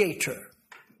 Creator.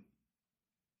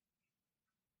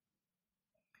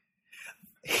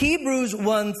 Hebrews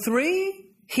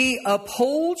 1:3. He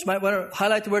upholds, might want to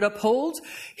highlight the word upholds.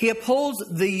 He upholds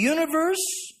the universe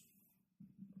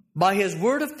by his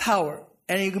word of power.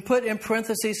 And you can put in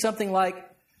parentheses something like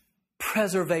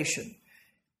preservation.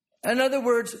 In other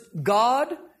words,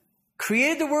 God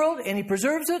created the world and he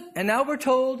preserves it. And now we're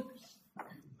told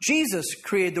Jesus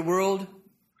created the world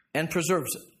and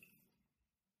preserves it.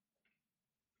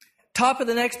 Top of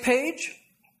the next page,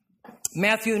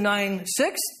 Matthew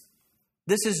 9:6.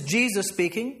 This is Jesus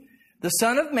speaking. The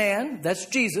Son of Man, that's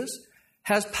Jesus,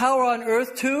 has power on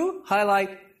earth to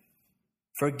highlight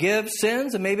forgive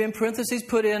sins, and maybe in parentheses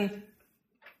put in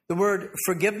the word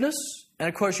forgiveness. And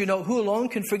of course, who alone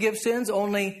can forgive sins?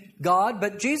 Only God.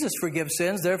 But Jesus forgives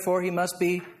sins, therefore he must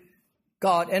be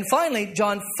God. And finally,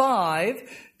 John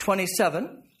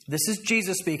 5:27. This is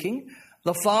Jesus speaking.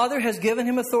 The Father has given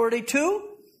him authority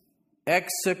to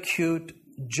execute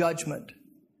judgment.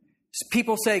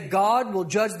 People say God will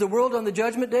judge the world on the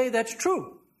judgment day. That's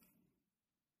true.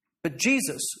 But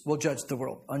Jesus will judge the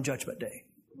world on judgment day.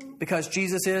 Because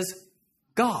Jesus is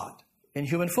God in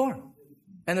human form.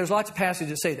 And there's lots of passages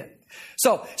that say that.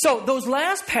 So those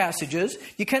last passages,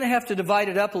 you kind of have to divide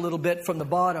it up a little bit from the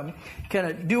bottom. Kind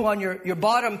of do on your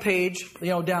bottom page,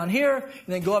 down here, and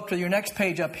then go up to your next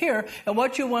page up here. And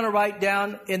what you want to write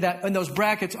down in those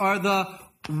brackets are the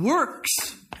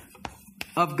works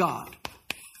of God.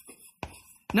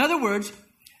 In other words,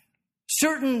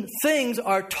 certain things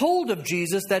are told of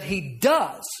Jesus that he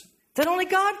does that only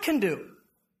God can do.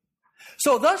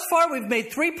 So thus far, we've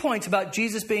made 3 points about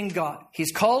Jesus being God.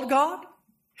 He's called God.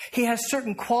 He has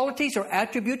certain qualities or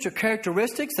attributes or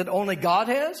characteristics that only God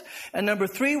has. And number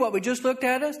 3, what we just looked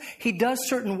at is he does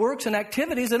certain works and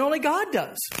activities that only God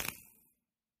does.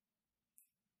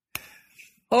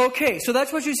 Okay, so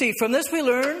that's what you see. From this we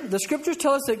learn, the scriptures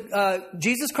tell us that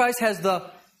Jesus Christ has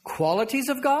the qualities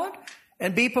of God,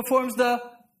 and B, performs the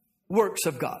works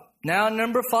of God. Now,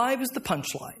 number 5 is the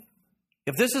punchline.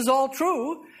 If this is all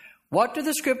true, what do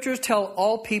the scriptures tell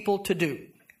all people to do?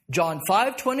 John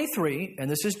 5:23, and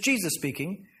this is Jesus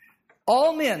speaking,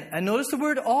 all men, and notice the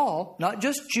word all, not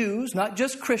just Jews, not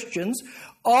just Christians,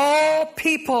 all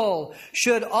people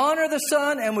should honor the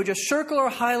Son, and we just circle or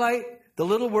highlight the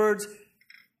little words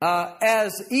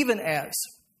even as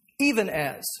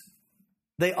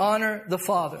they honor the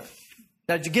Father.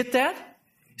 Now, did you get that?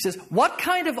 He says, what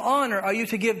kind of honor are you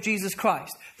to give Jesus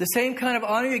Christ? The same kind of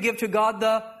honor you give to God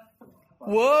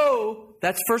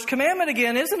that's first commandment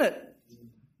again, isn't it?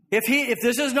 If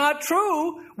this is not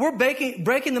true, we're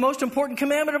breaking the most important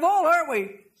commandment of all, aren't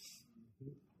we?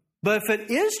 But if it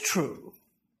is true,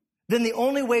 then the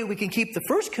only way we can keep the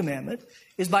first commandment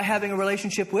is by having a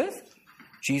relationship with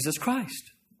Jesus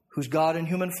Christ, who's God in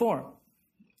human form.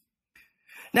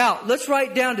 Now, let's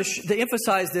write down to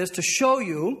emphasize this, to show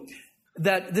you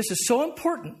that this is so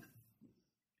important.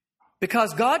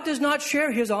 Because God does not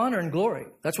share his honor and glory.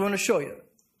 That's what I'm going to show you.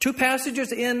 2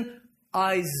 passages in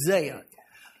Isaiah.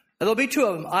 There'll be 2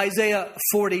 of them. Isaiah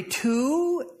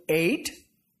 42:8.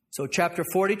 So chapter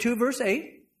 42, verse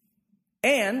 8.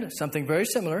 And something very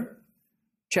similar.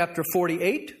 Chapter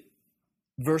 48,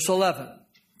 verse 11.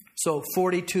 So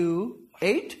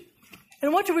 42:8.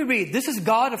 And what do we read? This is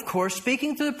God, of course,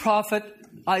 speaking to the prophet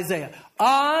Isaiah.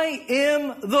 I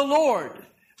am the Lord.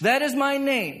 That is my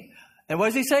name. And what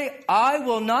does he say? I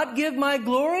will not give my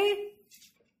glory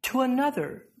to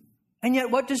another. And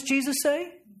yet what does Jesus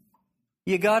say?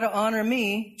 You got to honor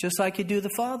me just like you do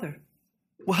the Father.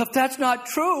 Well, if that's not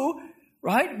true,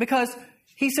 right? Because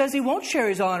he says he won't share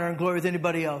his honor and glory with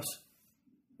anybody else.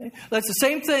 Okay? That's the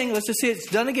same thing. Let's just see it's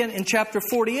done again in chapter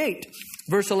 48,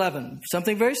 verse 11.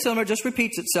 Something very similar, just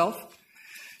repeats itself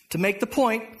to make the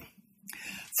point.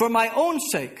 For my own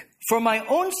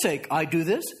sake I do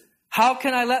this. How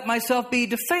can I let myself be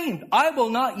defamed? I will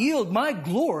not yield my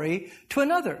glory to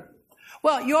another.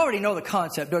 Well, you already know the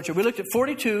concept, don't you? We looked at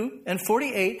 42 and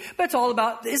 48, but it's all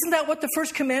about, isn't that what the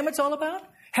first commandment's all about?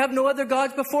 Have no other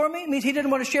gods before me? It means he didn't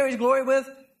want to share his glory with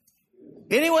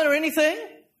anyone or anything.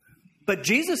 But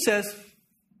Jesus says,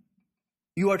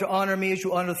 you are to honor me as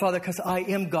you honor the Father, because I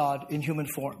am God in human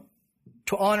form.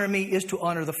 To honor me is to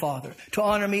honor the Father. To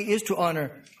honor me is to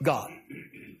honor God.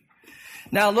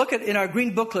 Now look at in our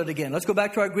green booklet again. Let's go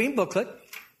back to our green booklet.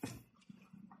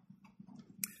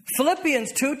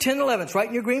 Philippians 2, 10, 11. It's right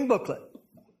in your green booklet.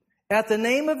 At the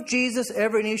name of Jesus,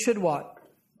 every knee should what?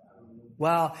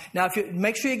 Wow. Now, if you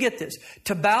make sure you get this.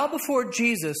 To bow before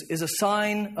Jesus is a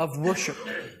sign of worship.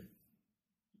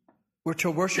 We're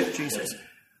to worship Jesus.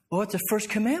 Well, it's the first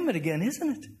commandment again,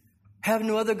 isn't it? Have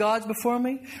no other gods before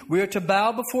me. We are to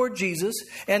bow before Jesus,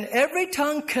 and every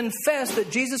tongue confess that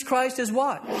Jesus Christ is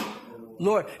what?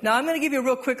 Lord. Now, I'm going to give you a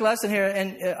real quick lesson here,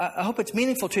 and I hope it's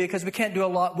meaningful to you because we can't do a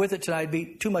lot with it tonight. It'd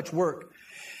be too much work.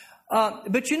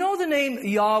 But you know the name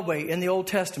Yahweh in the Old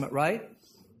Testament, right?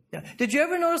 Yeah. Did you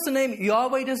ever notice the name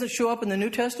Yahweh doesn't show up in the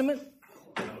New Testament?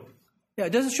 Yeah,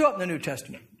 it doesn't show up in the New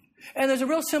Testament. And there's a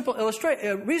real simple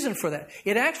reason for that.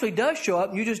 It actually does show up,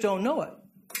 and you just don't know it.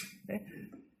 Okay?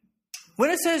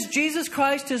 When it says Jesus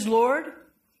Christ is Lord,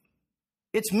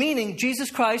 it's meaning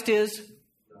Jesus Christ is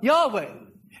Yahweh.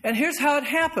 And here's how it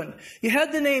happened. You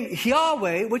had the name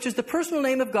Yahweh, which is the personal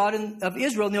name of God of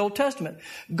Israel in the Old Testament.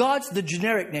 God's the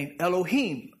generic name,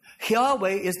 Elohim.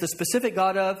 Yahweh is the specific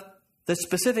God of, the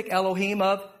specific Elohim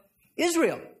of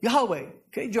Israel, Yahweh,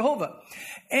 okay, Jehovah.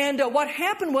 And what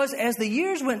happened was, as the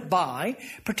years went by,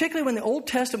 particularly when the Old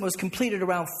Testament was completed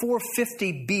around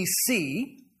 450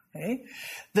 BC, okay,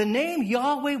 the name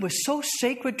Yahweh was so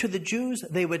sacred to the Jews,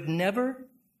 they would never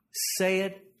say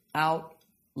it out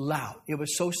loud. It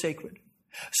was so sacred.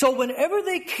 So whenever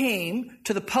they came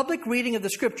to the public reading of the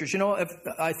Scriptures, you know,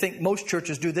 I think most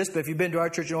churches do this, but if you've been to our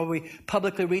church, you know, we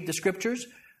publicly read the Scriptures.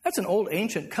 That's an old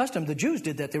ancient custom. The Jews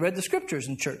did that. They read the Scriptures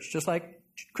in church, just like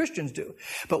Christians do.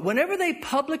 But whenever they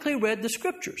publicly read the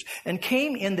Scriptures and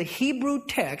came in the Hebrew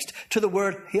text to the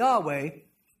word Yahweh,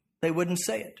 they wouldn't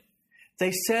say it.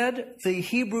 They said the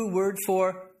Hebrew word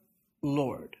for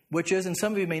Lord, which is, and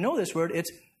some of you may know this word,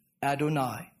 it's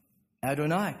Adonai.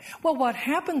 Adonai. Well, what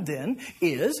happened then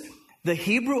is the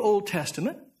Hebrew Old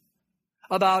Testament,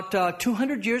 about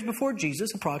 200 years before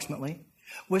Jesus, approximately,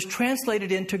 was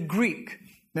translated into Greek.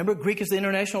 Remember, Greek is the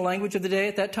international language of the day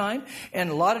at that time, and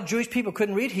a lot of Jewish people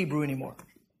couldn't read Hebrew anymore.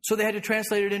 So they had to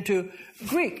translate it into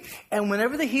Greek. And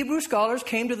whenever the Hebrew scholars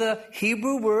came to the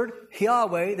Hebrew word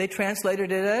Yahweh, they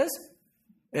translated it as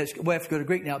we have to go to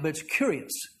Greek now, but it's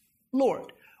curious,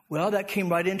 Lord. Well, that came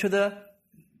right into the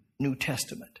New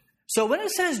Testament. So when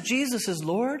it says Jesus is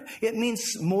Lord, it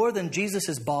means more than Jesus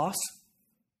is boss.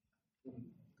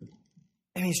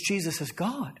 It means Jesus is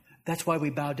God. That's why we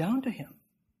bow down to him.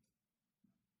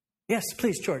 Yes,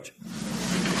 please, George.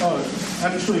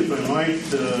 Actually, tonight,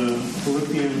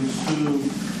 Philippians 2,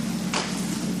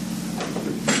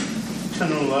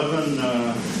 10 and 11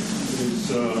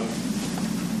 is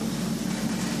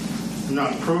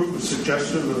not proof, but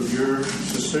suggestive of your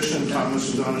suspicion.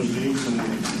 Thomas is on his knees in the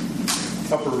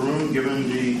upper room, given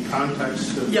the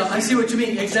context of... Yeah, I see what you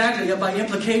mean. Exactly, yeah, by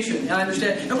implication. I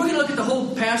understand. And we're going to look at the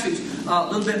whole passage a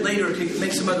little bit later to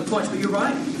make some other points. But you're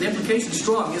right. The implication's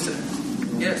strong, isn't it?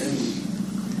 Yes.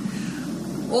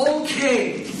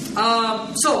 Okay.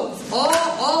 So,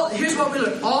 here's what we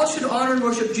look. All should honor and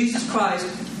worship Jesus Christ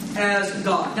as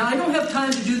God. Now, I don't have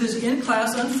time to do this in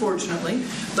class, unfortunately,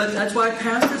 but that's why I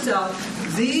passed this out.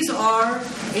 These are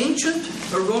ancient,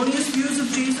 erroneous views of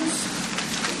Jesus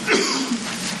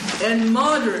and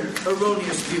modern,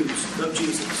 erroneous views of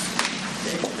Jesus.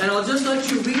 Okay? And I'll just let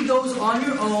you read those on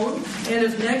your own, and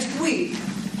if next week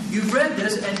you've read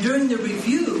this, and during the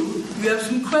review you have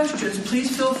some questions,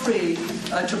 please feel free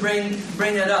to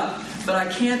bring that up. But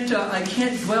I can't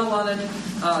dwell on it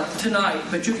tonight.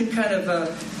 But you can kind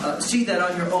of see that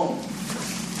on your own,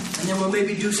 and then we'll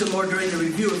maybe do some more during the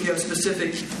review if you have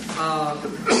specific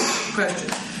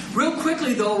questions. Real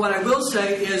quickly, though, what I will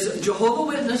say is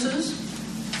Jehovah's Witnesses,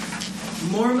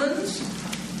 Mormons,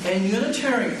 and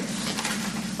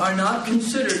Unitarians are not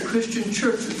considered Christian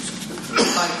churches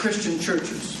by Christian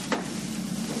churches.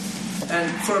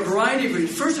 And for a variety of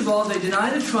reasons. First of all, they deny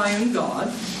the triune God.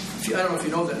 I don't know if you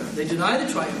know that. They deny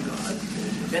the triune God.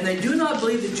 And they do not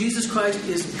believe that Jesus Christ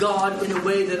is God in a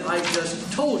way that I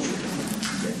just told you.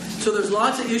 Okay. So there's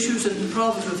lots of issues and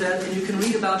problems with that, and you can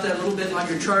read about that a little bit on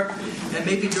your chart. And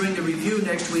maybe during the review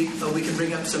next week, we can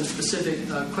bring up some specific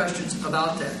questions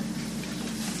about that.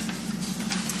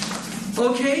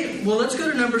 Okay, well, let's go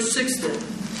to number 6 then.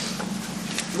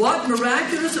 What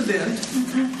miraculous event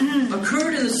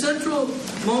occurred in the central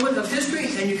moment of history?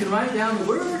 And you can write down the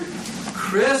word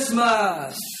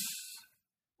Christmas.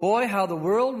 Boy, how the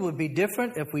world would be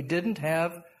different if we didn't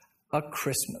have a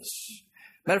Christmas.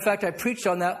 Matter of fact, I preached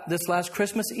on that this last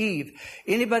Christmas Eve.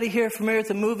 Anybody here familiar with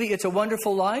the movie It's a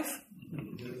Wonderful Life?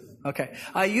 Okay.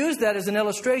 I used that as an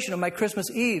illustration of my Christmas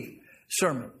Eve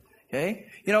sermon. Okay?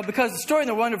 You know, because the story in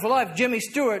The Wonderful Life, Jimmy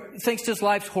Stewart thinks his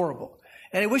life's horrible.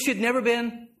 And he wished he'd never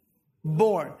been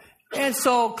born. And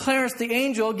so Clarence the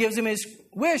angel gives him his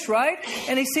wish, right?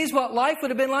 And he sees what life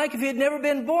would have been like if he had never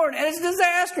been born. And it's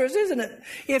disastrous, isn't it?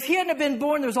 If he hadn't been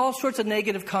born, there's all sorts of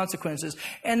negative consequences.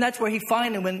 And that's where he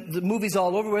finally, when the movie's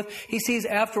all over with, he sees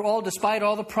after all, despite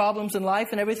all the problems in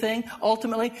life and everything,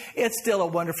 ultimately, it's still a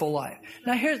wonderful life.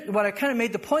 Now here's what I kind of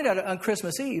made the point out on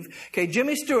Christmas Eve. Okay,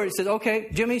 Jimmy Stewart, he says, okay,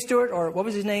 Jimmy Stewart, or what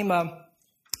was his name?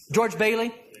 George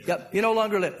Bailey? Yep, you no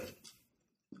longer live.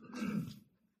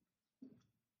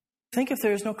 Think if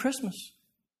there is no Christmas.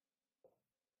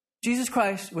 Jesus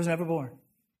Christ was never born.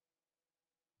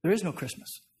 There is no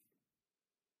Christmas.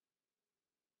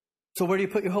 So where do you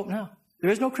put your hope now?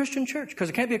 There is no Christian church, because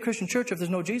it can't be a Christian church if there's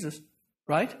no Jesus,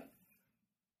 right?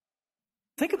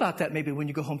 Think about that maybe when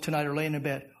you go home tonight or laying in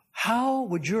bed. How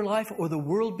would your life or the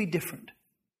world be different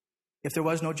if there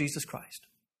was no Jesus Christ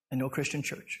and no Christian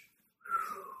church?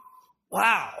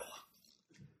 Wow.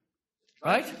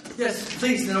 Right? Yes,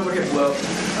 please, then over here. Well,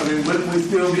 I mean, wouldn't we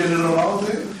still be under the law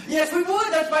then? Yes, we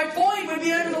would. That's my point. We'd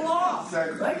be under the law.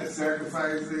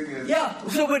 Sacrificing and... Yeah,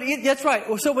 so that's right.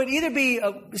 So we'd either be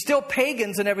still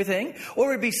pagans and everything,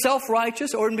 or we'd be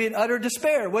self-righteous, or we'd be in utter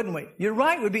despair, wouldn't we? You're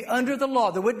right. We'd be under the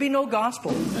law. There would be no gospel.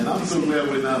 And I'm so glad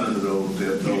we're not under the old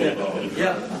law.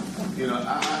 Yeah. You know,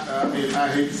 I mean, I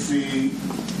hate to see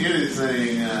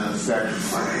anything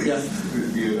sacrificed. Yeah.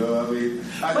 You know, I mean...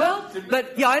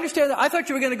 I understand that. I thought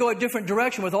you were going to go a different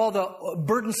direction with all the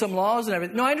burdensome laws and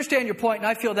everything. No, I understand your point, and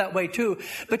I feel that way too.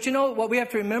 But you know what we have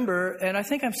to remember, and I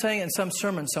think I'm saying in some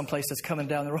sermon someplace that's coming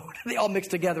down the road, they all mix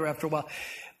together after a while.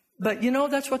 But you know,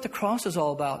 that's what the cross is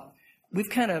all about. We've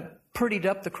kind of purdied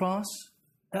up the cross.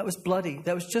 That was bloody.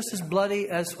 That was just as bloody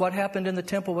as what happened in the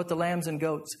temple with the lambs and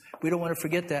goats. We don't want to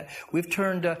forget that. We've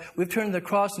turned the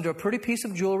cross into a pretty piece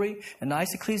of jewelry, a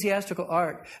nice ecclesiastical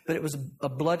art, but it was a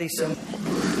bloody symbol.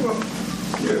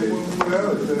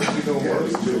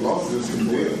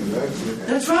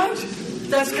 That's right.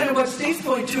 That's kind of what Steve's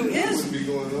point too is.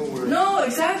 No,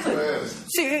 exactly.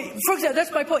 See, for example,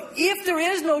 that's my point. If there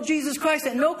is no Jesus Christ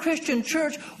and no Christian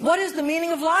church, what is the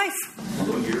meaning of life?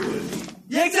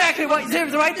 Yeah, exactly. Right there.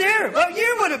 What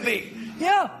year would it be?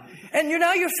 Yeah. And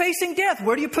now you're facing death.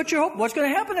 Where do you put your hope? What's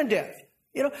going to happen in death?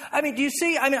 You know, I mean, do you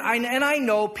see? I mean, I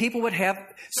know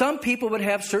some people would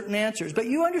have certain answers, but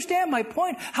you understand my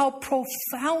point, how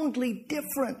profoundly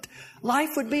different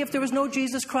life would be if there was no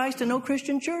Jesus Christ and no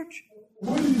Christian church.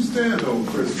 Where do you stand on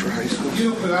Christ?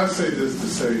 You know, but I say this to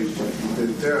say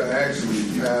that there are actually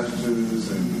pastors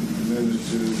and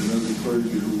ministers and other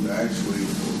clergy who actually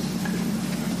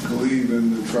believe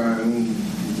in the triune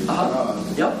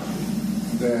God. Yep.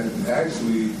 That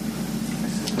actually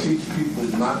teach people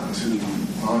not to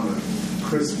honor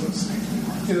Christmas.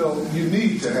 You know, you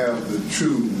need to have the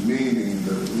true meaning.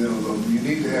 You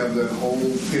need to have that whole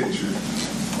picture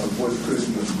of what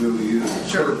Christmas really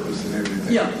is, sure. Purpose and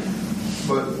everything. Yeah.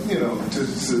 But to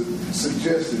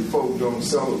suggest that folk don't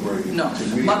celebrate. No, to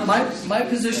me, my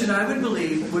position, I would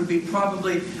believe, would be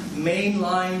probably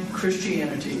mainline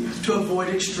Christianity to avoid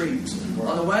extremes.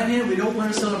 On the one hand, we don't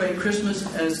want to celebrate Christmas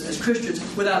as Christians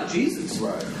without Jesus.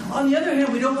 Right. On the other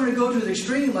hand, we don't want to go to the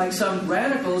extreme like some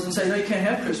radicals and say, no, you can't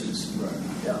have Christmas. Right.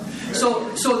 Yeah. So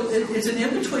it's an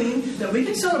in-between that we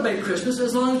can celebrate Christmas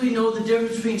as long as we know the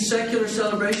difference between secular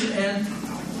celebration and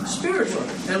spiritual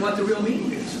and what the real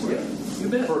meaning is. Right. Yeah. You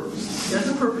bet. Purpose. That's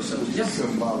the purpose of it. Yeah.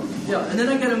 Symbolic. Yeah. And then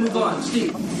I got to move on.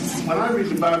 Steve. When I read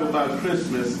the Bible about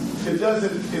Christmas, it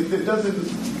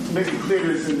doesn't make it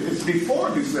clear it's before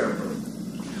December.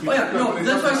 Oh yeah, no,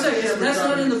 that's what I say. Yeah, that's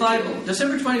not in the Bible.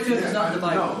 December 25th is not in the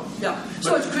Bible. No. Yeah.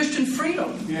 So it's Christian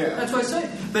freedom. Yeah. That's what I say.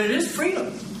 But it is freedom.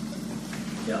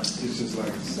 Yeah. It's just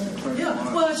like the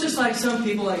Yeah. Well, it's just like some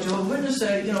people like Jehovah's Witnesses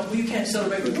say, well, you can't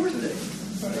celebrate your birthday.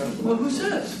 Well, who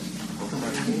says?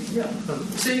 Yeah.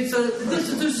 See, so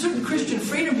there's certain Christian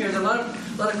freedom here that a lot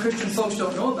of Christian folks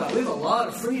don't know about. We have a lot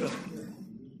of freedom.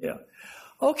 Yeah.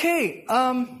 Okay.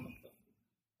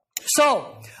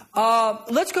 So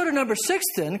let's go to number 6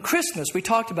 then, Christmas. We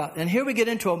talked about, and here we get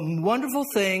into a wonderful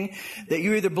thing that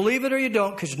you either believe it or you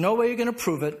don't, because there's no way you're going to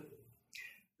prove it.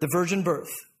 The virgin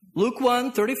birth. Luke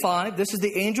 1:35. This is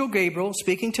the angel Gabriel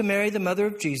speaking to Mary, the mother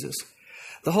of Jesus.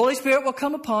 The Holy Spirit will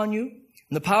come upon you,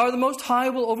 and the power of the Most High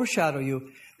will overshadow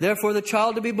you. Therefore, the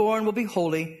child to be born will be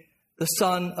holy, the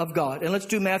Son of God. And let's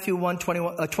do Matthew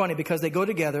 1:20 because they go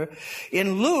together.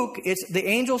 In Luke, it's the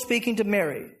angel speaking to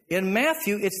Mary. In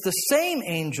Matthew, it's the same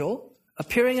angel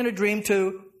appearing in a dream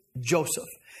to Joseph.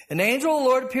 An angel of the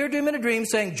Lord appeared to him in a dream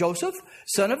saying, Joseph,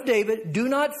 son of David, do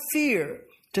not fear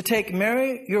to take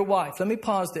Mary, your wife. Let me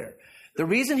pause there. The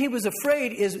reason he was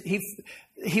afraid is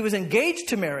he was engaged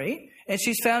to Mary, and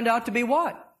she's found out to be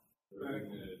what?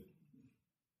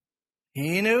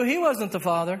 He knew he wasn't the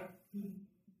father.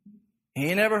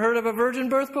 He never heard of a virgin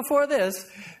birth before this.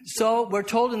 So we're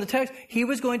told in the text, he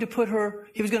was going to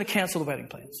cancel the wedding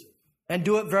plans and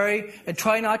do it and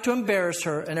try not to embarrass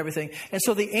her and everything. And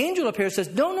so the angel up here says,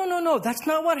 no, that's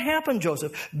not what happened,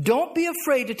 Joseph. Don't be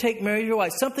afraid to take Mary your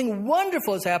wife. Something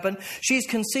wonderful has happened. She's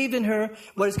conceived in her.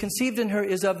 What is conceived in her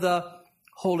is of the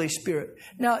Holy Spirit.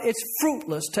 Now, it's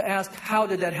fruitless to ask, how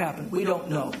did that happen? We don't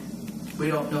know.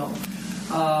 We don't know.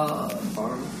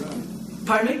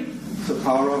 Pardon me? It's the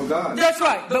power of God. That's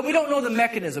right, but we don't know the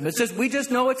mechanism. We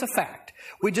just know it's a fact.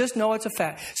 We just know it's a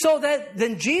fact. So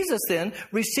then Jesus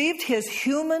received his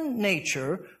human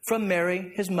nature from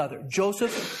Mary, his mother.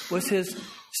 Joseph was his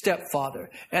stepfather.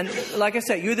 And like I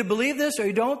said, you either believe this or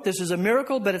you don't. This is a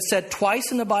miracle, but it's said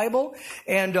twice in the Bible,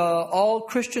 and all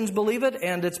Christians believe it,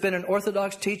 and it's been an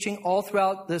Orthodox teaching all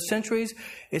throughout the centuries.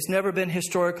 It's never been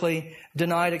historically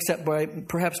denied except by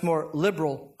perhaps more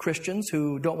liberal Christians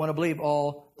who don't want to believe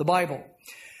all the Bible.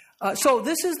 So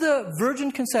this is the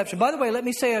virgin conception. By the way, let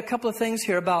me say a couple of things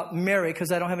here about Mary,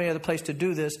 because I don't have any other place to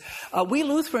do this. We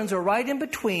Lutherans are right in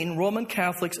between Roman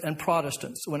Catholics and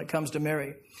Protestants when it comes to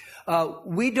Mary.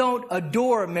 We don't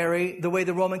adore Mary the way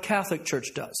the Roman Catholic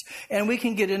Church does. And we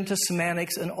can get into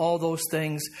semantics and all those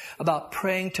things about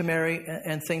praying to Mary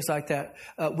and things like that.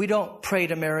 We don't pray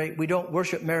to Mary. We don't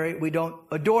worship Mary. We don't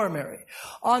adore Mary.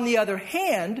 On the other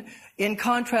hand, in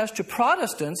contrast to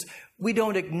Protestants, we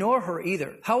don't ignore her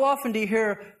either. How often do you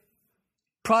hear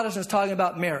Protestants talking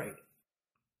about Mary?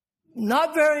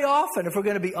 Not very often, if we're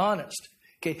going to be honest.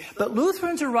 Okay, but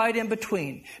Lutherans are right in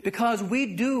between, because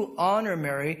we do honor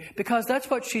Mary, because that's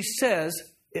what she says.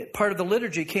 Part of the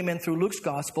liturgy came in through Luke's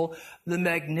gospel, the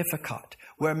Magnificat,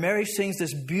 where Mary sings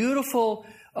this beautiful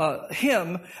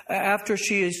hymn after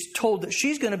she is told that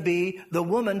she's going to be the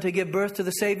woman to give birth to the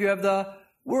Savior of the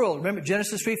world. Remember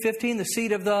Genesis 3:15, the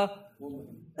seed of the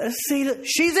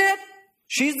she's it.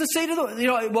 She's the seed of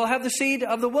the, we'll have the seed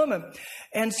of the woman.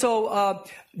 And so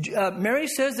Mary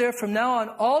says there, from now on,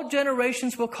 all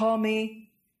generations will call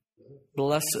me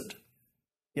blessed.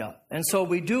 Yeah. And so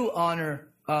we do honor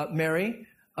Mary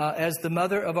as the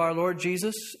mother of our Lord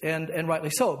Jesus, and rightly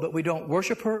so. But we don't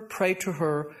worship her, pray to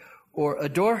her, or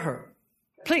adore her.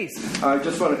 Please. I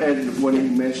just want to add when you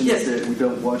mentioned that we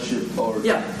don't worship or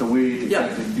the way the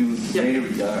Catholic do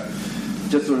Mary.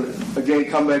 Just to, again,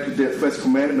 come back to the first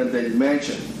commandment that you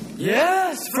mentioned.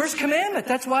 Yes, first commandment.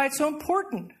 That's why it's so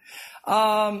important.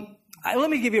 Let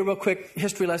me give you a real quick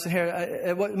history lesson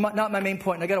here. Not my main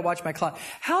point, and I got to watch my clock.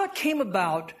 How it came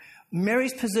about,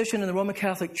 Mary's position in the Roman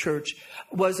Catholic Church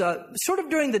was sort of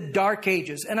during the Dark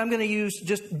Ages, and I'm going to use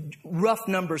just rough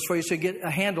numbers for you so you get a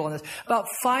handle on this. About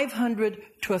 500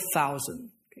 to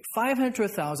 1,000. 500 to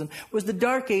 1,000 was the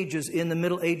Dark Ages in the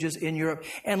Middle Ages in Europe.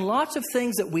 And lots of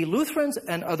things that we Lutherans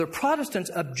and other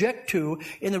Protestants object to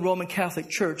in the Roman Catholic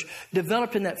Church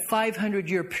developed in that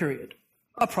 500-year period,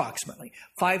 approximately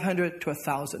 500 to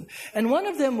 1,000. And one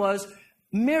of them was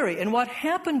Mary. And what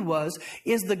happened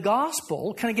is the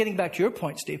gospel, kind of getting back to your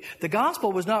point, Steve, the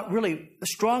gospel was not really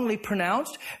strongly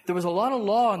pronounced. There was a lot of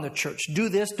law in the church. Do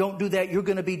this, don't do that, you're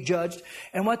going to be judged.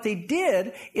 And what they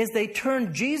did is they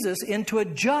turned Jesus into a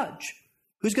judge.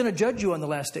 Who's going to judge you on the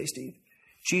last day, Steve?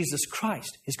 Jesus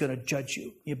Christ is going to judge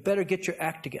you. You better get your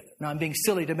act together. Now, I'm being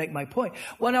silly to make my point.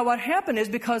 Well, now what happened is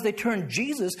because they turned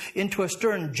Jesus into a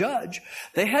stern judge,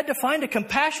 they had to find a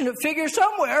compassionate figure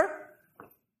somewhere.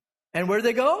 And where did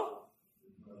they go?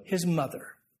 His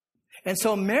mother. And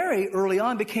so Mary early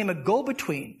on became a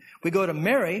go-between. We go to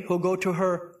Mary, who'll go to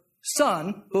her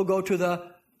son, who'll go to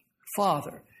the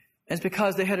Father. And it's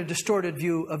because they had a distorted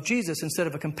view of Jesus. Instead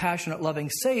of a compassionate, loving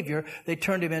Savior, they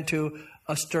turned him into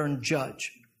a stern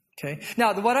judge. Okay.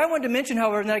 Now, what I wanted to mention,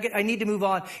 however, and I need to move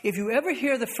on. If you ever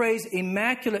hear the phrase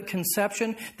immaculate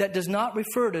conception, that does not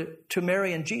refer to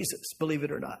Mary and Jesus, believe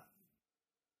it or not.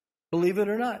 Believe it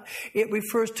or not. It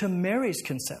refers to Mary's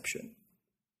conception.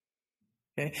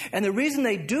 Okay? And the reason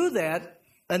they do that,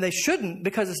 and they shouldn't,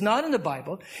 because it's not in the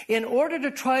Bible, in order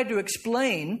to try to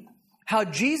explain how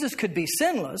Jesus could be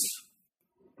sinless,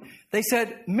 they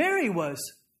said Mary was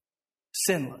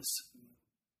sinless.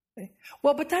 Okay?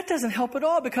 Well, but that doesn't help at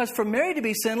all, because for Mary to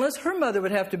be sinless, her mother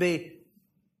would have to be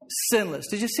sinless.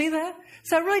 Did you see that?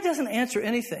 So that really doesn't answer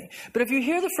anything. But if you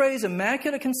hear the phrase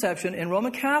Immaculate Conception in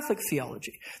Roman Catholic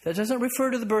theology, that doesn't refer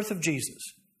to the birth of Jesus.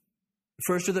 It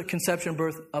refers to the conception and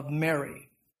birth of Mary.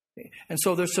 Okay? And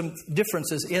so there's some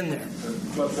differences in there.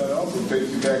 Plus that also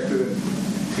takes you back to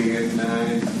 10, 9,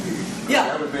 8. Yeah.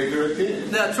 That would make her a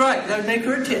 10. That's right. That would make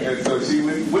her a 10. And so she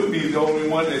would be the only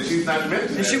one that she's not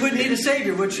mentioned. And she wouldn't need a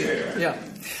Savior, would she? Yeah.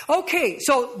 Okay,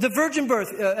 so the virgin birth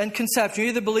and conception, you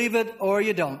either believe it or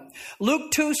you don't.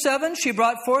 Luke 2:7, she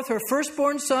brought forth her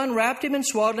firstborn son, wrapped him in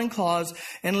swaddling cloths,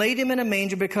 and laid him in a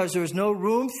manger because there was no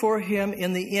room for him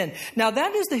in the inn. Now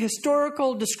that is the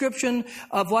historical description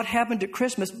of what happened at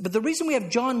Christmas. But the reason we have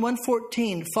John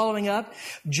 1:14 following up,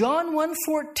 John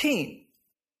 1:14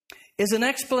 is an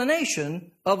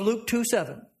explanation of Luke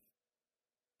 2:7.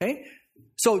 Okay?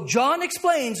 So John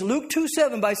explains Luke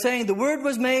 2:7 by saying the Word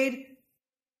was made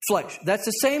flesh. That's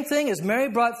the same thing as Mary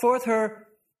brought forth her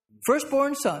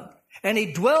firstborn son, and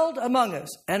he dwelled among us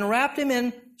and wrapped him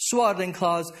in swaddling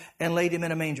cloths and laid him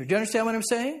in a manger. Do you understand what I'm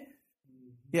saying?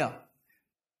 Yeah.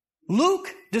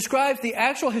 Luke describes the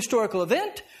actual historical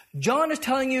event. John is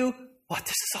telling you what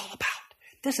this is all about.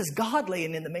 This is God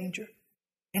laying in the manger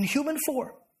in human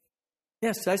form.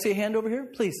 Yes, did I see a hand over here?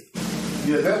 Please.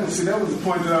 Yeah, that was the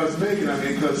point that I was making. I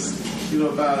mean, because,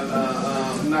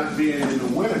 about not being in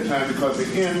the wintertime because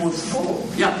the inn was full.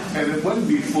 Yeah. And it wouldn't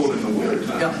be full in the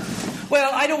wintertime. Yeah.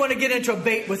 Well, I don't want to get into a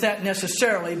debate with that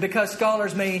necessarily, because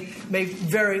scholars may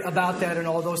vary about that and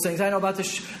all those things. I know about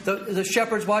the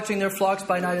shepherds watching their flocks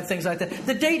by night and things like that.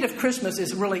 The date of Christmas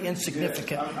is really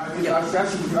insignificant.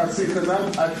 That's what I see, because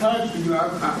I tried to,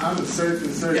 I'm a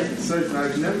searching.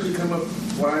 I never could come up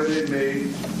why they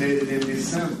made it in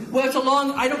December. Well, it's a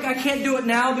long. I can't do it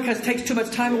now because it takes too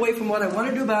much time away from what I want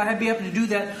to do. But I'd be able to do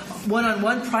that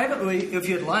one-on-one privately if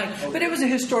you'd like. Okay. But it was a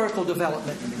historical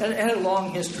development and it had a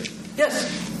long history. Yes.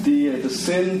 The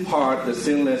sin part, the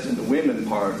sinless, and the women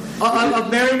part.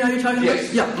 Of Mary, now you're talking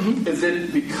yes. about? Yeah. Mm-hmm. Is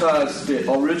it because the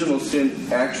original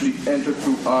sin actually entered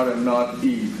through Adam, not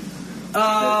Eve?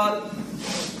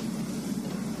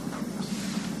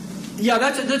 Yeah,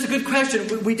 that's a good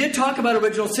question. We did talk about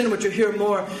original sin, which you'll hear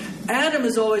more. Adam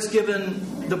is always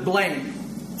given the blame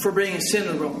for bringing sin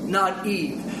in the world, not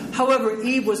Eve. However,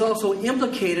 Eve was also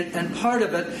implicated and part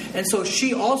of it, and so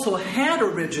she also had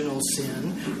original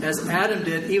sin, as Adam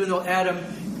did, even though Adam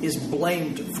is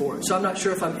blamed for it. So I'm not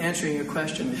sure if I'm answering your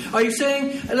question. Are you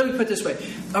saying, let me put it this way,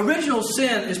 original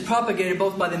sin is propagated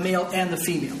both by the male and the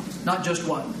female, not just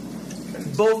one.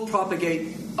 Both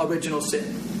propagate original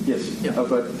sin. Yes, yeah.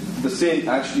 But the sin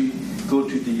actually go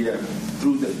to the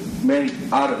through the man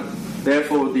Adam.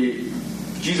 Therefore,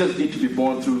 Jesus need to be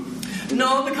born through.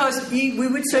 No, because we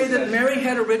would say that Mary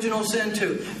had original sin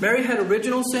too. Mary had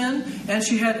original sin, and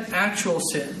she had actual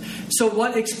sin. So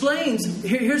what explains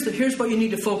here's what you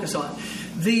need to focus on: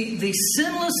 the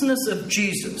sinlessness of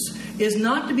Jesus is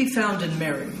not to be found in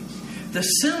Mary. The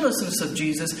sinlessness of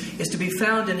Jesus is to be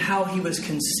found in how he was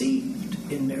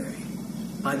conceived in Mary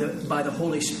by the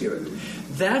Holy Spirit.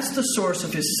 That's the source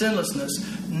of his sinlessness,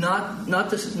 not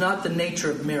the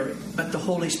nature of Mary, but the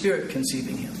Holy Spirit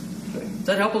conceiving him. Does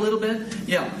that help a little bit?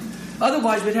 Yeah.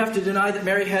 Otherwise, we'd have to deny that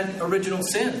Mary had original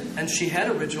sin, and she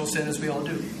had original sin, as we all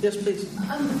do. Yes, please.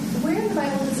 Where in the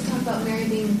Bible does it talk about Mary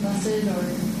being blessed,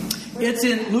 or It's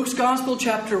in Luke's Gospel,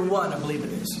 chapter 1, I believe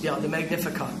it is. Yeah, the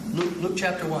Magnificat. Luke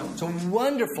chapter 1. So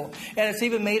wonderful. And it's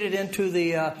even made it into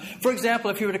the... for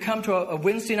example, if you were to come to a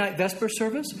Wednesday night Vesper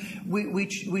service, we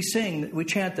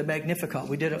chant the Magnificat.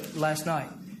 We did it last night.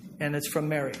 And it's from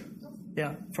Mary.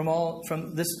 Yeah,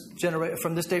 from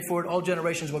this day forward, all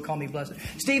generations will call me blessed.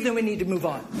 Steve, then we need to move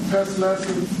on. Pastor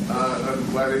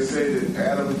Lassman, why they say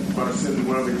that Adam brought sin in the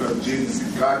world because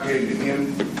God came to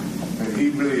him and he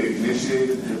really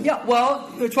initiated it. Yeah,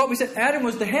 well, it's what we said. Adam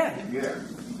was the head. Yeah.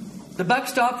 The buck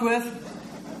stopped with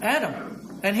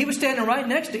Adam. And he was standing right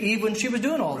next to Eve when she was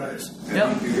doing all this.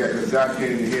 Yeah. Because God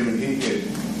came to him and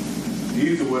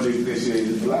he's the one that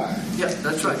initiated the lie. Yes,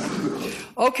 that's right.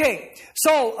 Okay,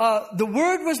 so the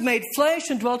Word was made flesh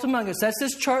and dwelt among us. That's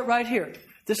this chart right here.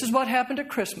 This is what happened at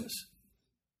Christmas.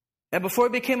 And before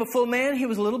he became a full man, he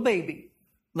was a little baby,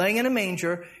 laying in a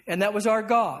manger, and that was our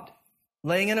God,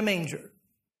 laying in a manger.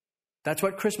 That's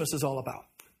what Christmas is all about.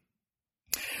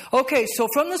 Okay, so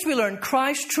from this we learn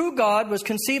Christ, true God, was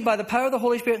conceived by the power of the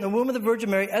Holy Spirit in the womb of the Virgin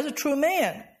Mary as a true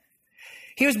man.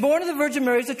 He was born of the Virgin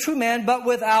Mary as a true man, but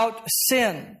without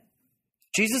sin.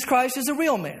 Jesus Christ is a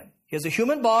real man. He has a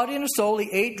human body and a soul. He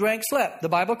ate, drank, slept. The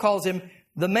Bible calls him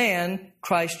the man,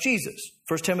 Christ Jesus.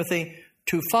 1 Timothy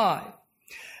 2:5.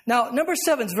 Now, number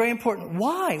 7 is very important.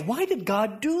 Why? Why did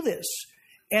God do this?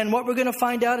 And what we're going to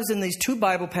find out is in these two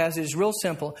Bible passages, real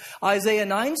simple. Isaiah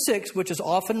 9:6, which is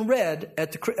often read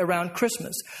around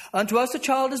Christmas. Unto us a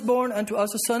child is born, unto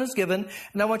us a son is given.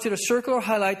 And I want you to circle or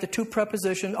highlight the two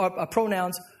prepositions or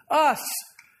pronouns, us.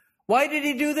 Why did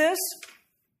he do this?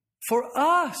 For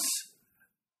us.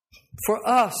 For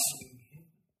us.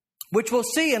 Which we'll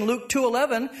see in Luke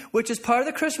 2:11, which is part of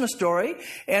the Christmas story.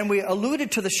 And we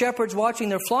alluded to the shepherds watching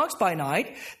their flocks by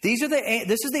night. This is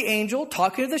the angel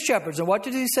talking to the shepherds. And what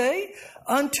did he say?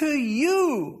 Unto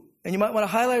you. And you might want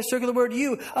to highlight or circle the word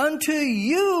you. Unto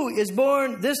you is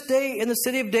born this day in the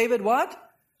city of David what?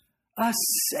 A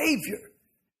Savior.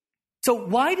 So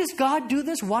why does God do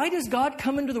this? Why does God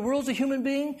come into the world as a human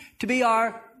being? To be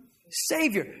our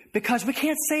Savior. Because we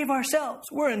can't save ourselves.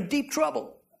 We're in deep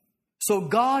trouble. So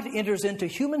God enters into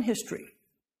human history.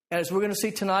 As we're going to see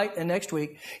tonight and next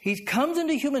week, he comes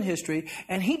into human history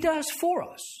and he does for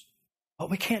us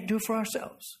what we can't do for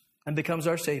ourselves and becomes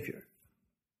our Savior.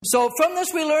 So from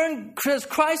this we learn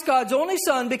Christ, God's only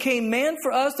Son, became man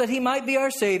for us that he might be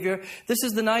our Savior. This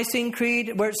is the Nicene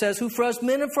Creed where it says, who for us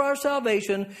men and for our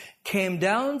salvation came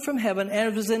down from heaven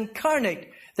and was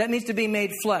incarnate. That means to be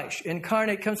made flesh.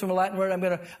 Incarnate comes from a Latin word. I'm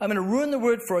going to ruin the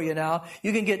word for you now.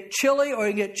 You can get chili or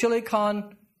you can get chili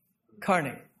con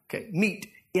carne. Okay, meat.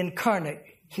 Incarnate.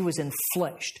 He was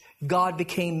enfleshed. God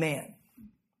became man.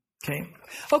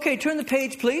 Okay, turn the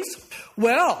page, please.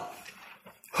 Well,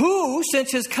 who,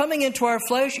 since his coming into our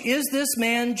flesh, is this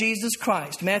man, Jesus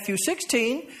Christ? Matthew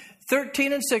 16,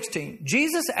 13 and 16.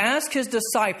 Jesus asked his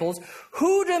disciples,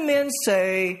 who do men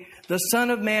say the Son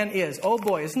of Man is? Oh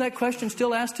boy, isn't that question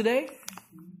still asked today?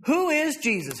 Who is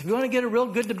Jesus? If you want to get a real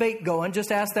good debate going,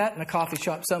 just ask that in a coffee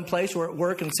shop someplace or at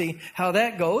work and see how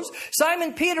that goes.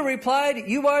 Simon Peter replied,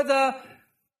 you are the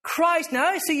Christ. Now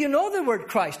I see you know the word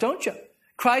Christ, don't you?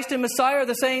 Christ and Messiah are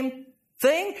the same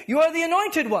thing. You are the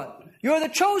anointed one. You are the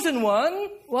chosen one,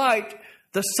 right?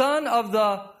 The Son of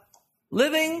the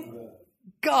living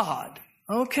God.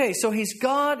 Okay, so he's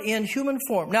God in human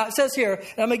form. Now it says here, and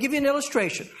I'm going to give you an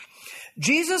illustration.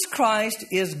 Jesus Christ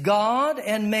is God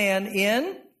and man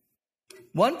in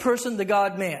one person, the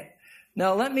God-man.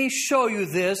 Now let me show you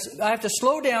this. I have to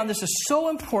slow down. This is so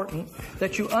important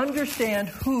that you understand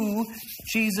who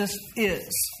Jesus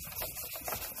is.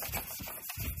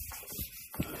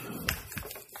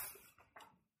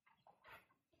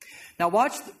 Now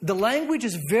watch, the language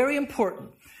is very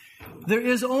important. There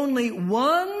is only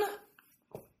one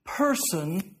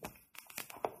person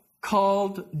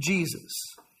called Jesus.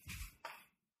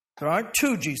 There aren't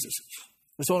two Jesuses.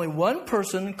 There's only one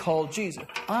person called Jesus.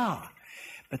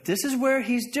 But this is where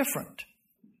he's different.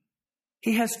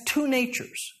 He has two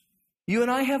natures. You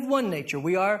and I have one nature.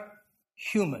 We are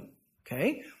human.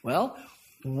 Okay? Well,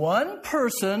 one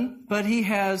person, but he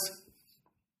has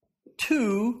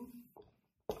two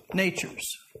natures.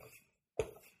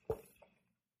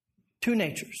 Two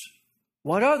natures.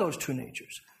 What are those two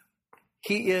natures?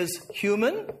 He is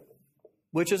human,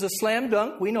 which is a slam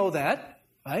dunk. We know that,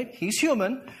 right? He's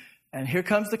human. And here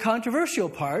comes the controversial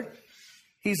part.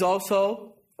 He's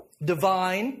also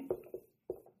divine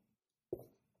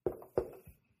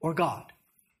or God.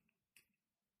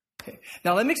 Okay.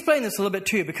 Now let me explain this a little bit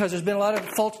to you because there's been a lot of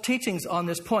false teachings on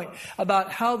this point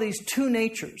about how these two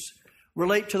natures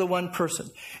relate to the one person.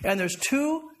 And there's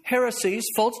two heresies,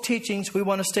 false teachings we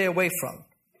want to stay away from.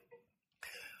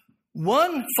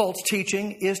 One false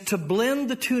teaching is to blend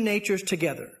the two natures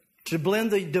together, to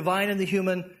blend the divine and the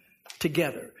human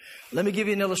together. Let me give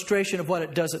you an illustration of what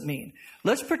it doesn't mean.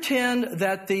 Let's pretend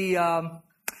that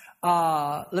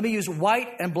let me use white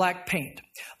and black paint.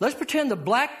 Let's pretend the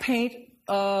black paint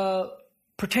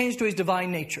pertains to his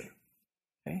divine nature.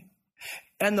 Okay?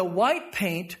 And the white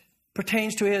paint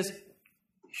pertains to his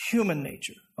human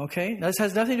nature. Okay? Now, this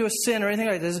has nothing to do with sin or anything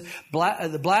like this.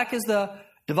 The black is the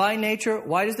divine nature,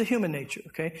 white is the human nature.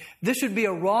 Okay? This would be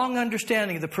a wrong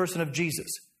understanding of the person of Jesus.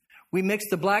 We mix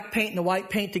the black paint and the white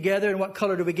paint together, and what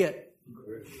color do we get?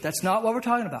 That's not what we're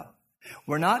talking about.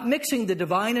 We're not mixing the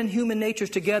divine and human natures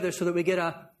together so that we get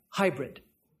a hybrid.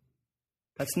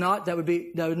 That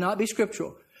would not be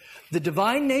scriptural. The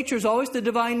divine nature is always the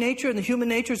divine nature, and the human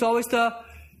nature is always the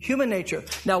human nature.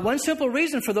 Now, one simple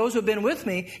reason for those who have been with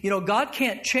me, God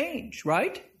can't change,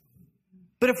 right?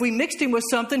 But if we mixed him with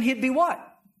something, he'd be what?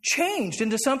 Changed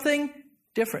into something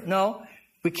different. No,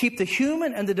 we keep the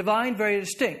human and the divine very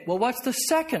distinct. Well, what's the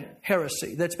second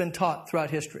heresy that's been taught throughout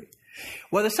history?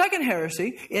 Well, the second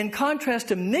heresy, in contrast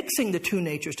to mixing the two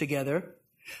natures together,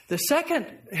 the second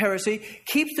heresy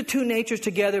keeps the two natures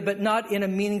together, but not in a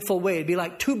meaningful way. It'd be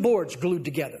like two boards glued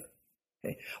together.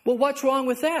 Okay. Well, what's wrong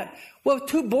with that? Well, with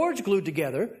two boards glued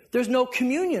together, there's no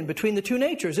communion between the two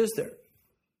natures, is there?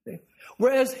 Okay.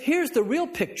 Whereas here's the real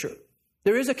picture.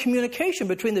 There is a communication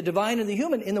between the divine and the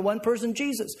human in the one person,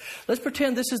 Jesus. Let's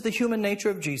pretend this is the human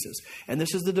nature of Jesus, and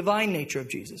this is the divine nature of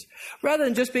Jesus. Rather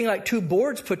than just being like two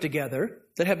boards put together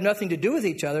that have nothing to do with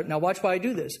each other. Now watch why I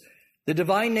do this. The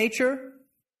divine nature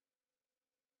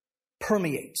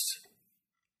permeates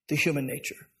the human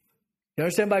nature. You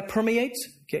understand by permeates?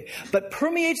 Okay. But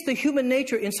permeates the human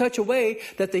nature in such a way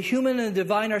that the human and the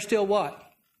divine are still what?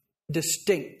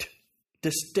 Distinct.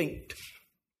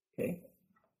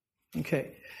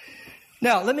 Okay.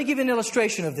 Now, let me give you an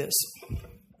illustration of this.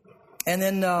 And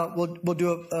then we'll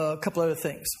do a couple other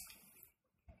things.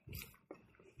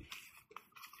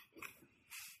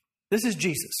 This is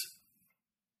Jesus.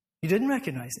 You didn't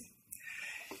recognize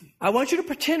him. I want you to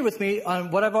pretend with me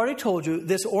on what I've already told you.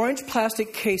 This orange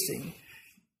plastic casing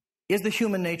is the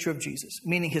human nature of Jesus,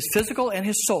 meaning his physical and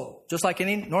his soul, just like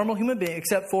any normal human being,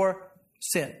 except for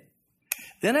sin.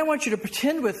 Then I want you to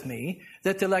pretend with me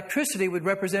that the electricity would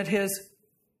represent his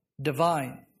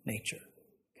divine nature.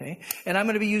 Okay? And I'm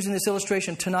going to be using this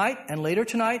illustration tonight and later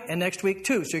tonight and next week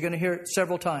too, so you're going to hear it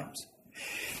several times.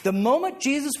 The moment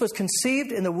Jesus was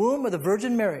conceived in the womb of the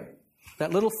Virgin Mary,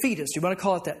 that little fetus, you want to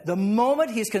call it that. The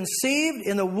moment he's conceived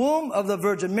in the womb of the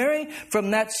Virgin Mary,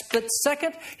 from that split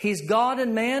second, he's God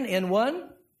and man in one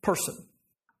person.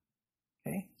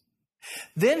 Okay?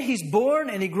 Then he's born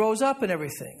and he grows up and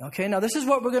everything. Okay, now this is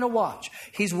what we're going to watch.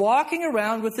 He's walking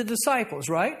around with the disciples,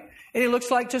 right? And he looks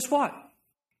like just what?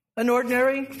 An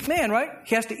ordinary man, right?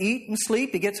 He has to eat and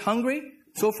sleep. He gets hungry,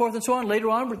 so forth and so on. Later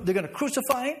on, they're going to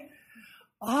crucify him.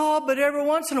 Oh, but every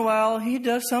once in a while, he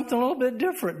does something a little bit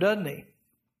different, doesn't he?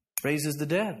 Raises the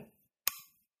dead.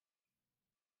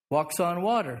 Walks on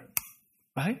water,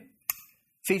 right?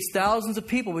 Feeds thousands of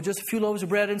people with just a few loaves of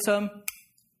bread and some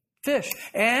fish.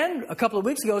 And a couple of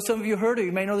weeks ago, some of you heard, or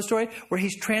you may know the story, where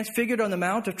he's transfigured on the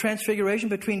Mount of Transfiguration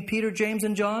between Peter, James,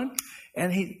 and John.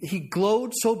 And he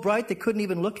glowed so bright they couldn't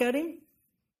even look at him.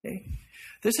 Okay.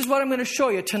 This is what I'm going to show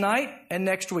you tonight and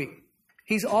next week.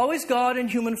 He's always God in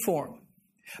human form.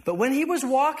 But when he was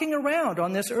walking around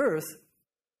on this earth,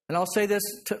 and I'll say this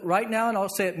right now, and I'll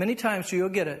say it many times so you'll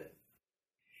get it.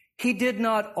 He did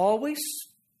not always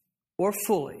or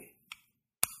fully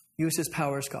use his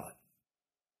power as God.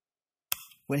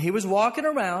 When he was walking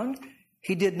around,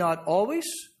 he did not always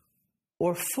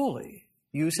or fully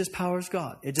use his power as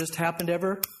God. It just happened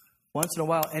every once in a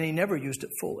while, and he never used it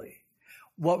fully.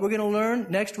 What we're going to learn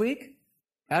next week,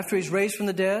 after he's raised from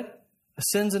the dead,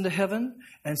 ascends into heaven,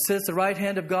 and sits at the right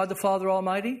hand of God the Father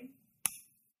Almighty,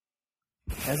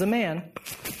 as a man,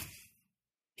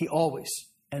 he always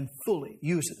and fully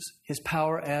uses his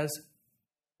power as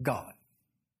God.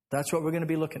 That's what we're going to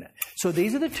be looking at. So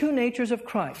these are the two natures of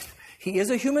Christ. He is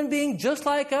a human being just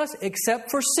like us,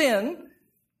 except for sin,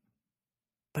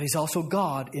 but he's also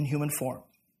God in human form.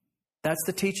 That's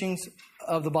the teachings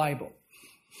of the Bible.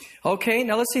 Okay,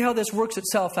 now let's see how this works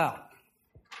itself out.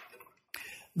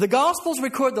 The Gospels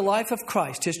record the life of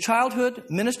Christ, his childhood,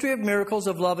 ministry of miracles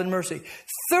of love and mercy.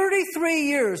 33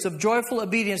 years of joyful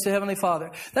obedience to Heavenly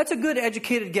Father. That's a good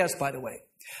educated guess, by the way.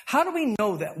 How do we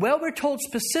know that? Well, we're told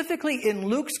specifically in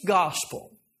Luke's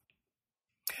Gospel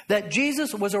that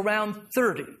Jesus was around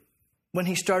 30 when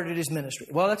he started his ministry.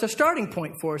 Well, that's a starting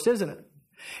point for us, isn't it?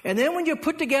 And then when you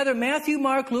put together Matthew,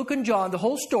 Mark, Luke, and John, the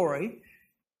whole story,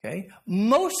 Okay?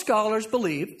 Most scholars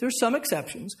believe, there's some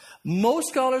exceptions, most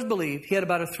scholars believe he had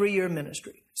about a 3-year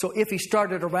ministry. So if he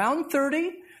started around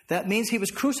 30, that means he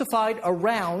was crucified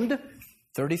around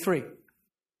 33.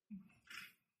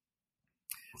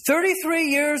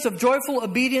 33 years of joyful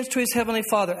obedience to his heavenly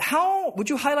Father. How, would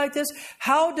you highlight this?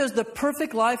 How does the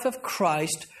perfect life of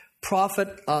Christ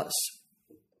profit us?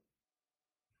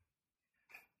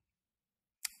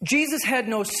 Jesus had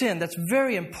no sin. That's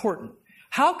very important.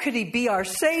 How could he be our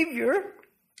Savior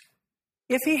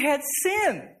if he had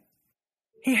sin?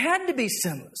 He had to be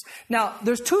sinless. Now,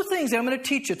 there's 2 things that I'm going to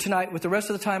teach you tonight with the rest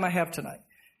of the time I have tonight.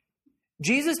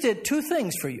 Jesus did 2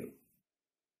 things for you.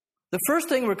 The first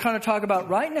thing we're going to talk about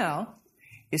right now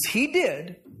is he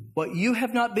did what you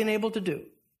have not been able to do.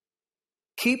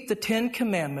 Keep the 10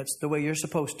 commandments the way you're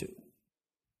supposed to.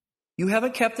 You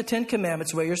haven't kept the 10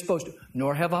 commandments the way you're supposed to,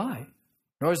 nor have I,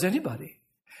 nor has anybody.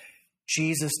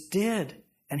 Jesus did.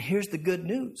 And here's the good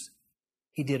news.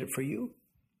 He did it for you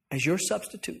as your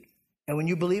substitute. And when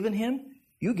you believe in him,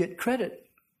 you get credit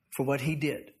for what he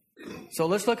did. So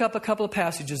let's look up a couple of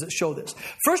passages that show this.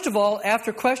 First of all,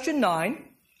 after question 9,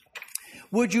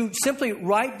 would you simply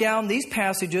write down these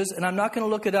passages? And I'm not going to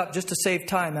look it up just to save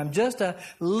time. I'm just a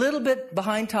little bit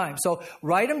behind time. So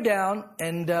write them down,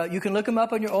 and you can look them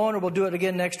up on your own, or we'll do it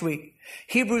again next week.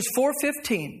 Hebrews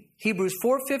 4:15. Hebrews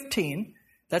 4:15,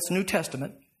 that's New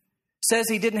Testament, says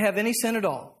he didn't have any sin at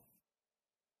all.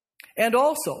 And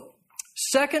also,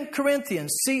 2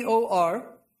 Corinthians,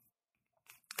 COR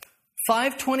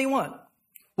 5:21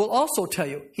 will also tell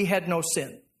you he had no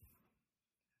sin.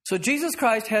 So Jesus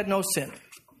Christ had no sin.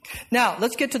 Now,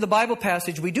 let's get to the Bible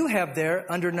passage we do have there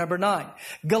under number 9.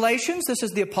 Galatians, this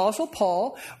is the Apostle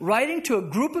Paul writing to a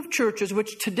group of churches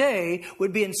which today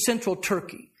would be in central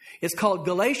Turkey. It's called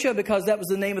Galatia because that was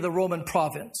the name of the Roman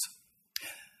province.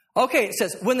 Okay, it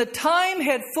says, when the time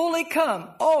had fully come,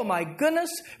 oh my goodness,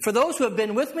 for those who have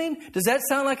been with me, does that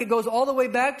sound like it goes all the way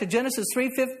back to Genesis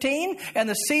 3:15 and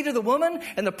the seed of the woman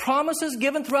and the promises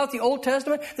given throughout the Old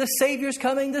Testament? The Savior's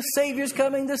coming, the Savior's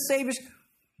coming, the Savior's...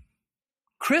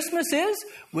 Christmas is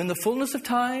when the fullness of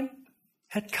time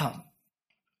had come.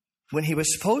 When he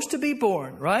was supposed to be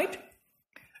born, right?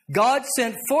 God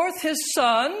sent forth his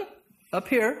Son, up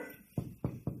here.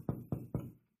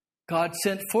 God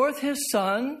sent forth his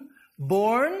Son,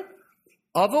 born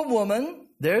of a woman.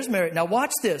 There's Mary. Now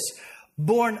watch this.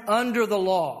 Born under the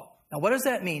law. Now what does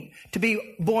that mean? To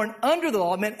be born under the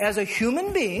law meant as a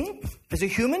human being,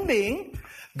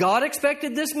 God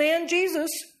expected this man, Jesus,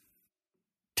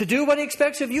 to do what he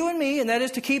expects of you and me, and that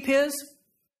is to keep his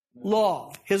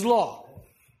law. His law.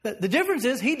 The difference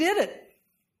is he did it.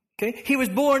 Okay? He was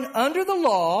born under the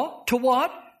law to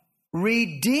what?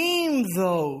 Redeem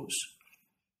those.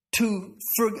 To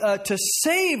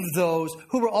save those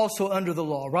who were also under the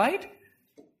law, right?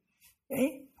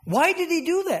 Okay. Why did he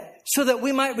do that? So that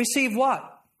we might receive what?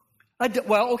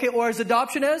 Or as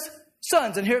adoption as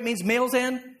sons. And here it means males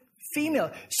and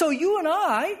female. So you and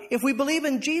I, if we believe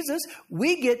in Jesus,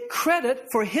 we get credit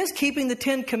for his keeping the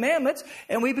 10 commandments,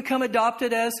 and we become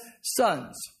adopted as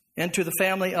sons into the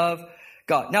family of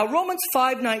God. Now, Romans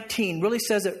 5:19 really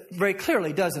says it very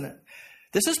clearly, doesn't it?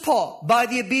 This is Paul. By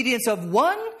the obedience of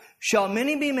one shall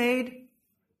many be made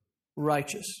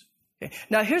righteous. Okay.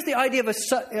 Now, here's the idea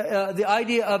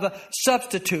of a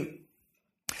substitute.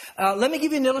 Let me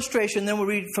give you an illustration, then we'll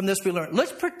read from this we learn.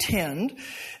 Let's pretend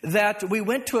that we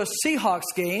went to a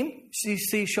Seahawks game.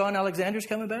 See Sean Alexander's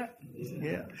coming back?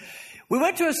 Yeah. We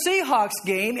went to a Seahawks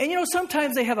game, and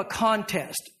sometimes they have a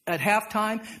contest at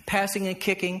halftime, passing and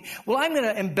kicking. Well, I'm going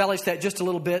to embellish that just a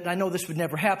little bit. I know this would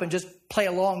never happen. Just play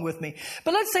along with me.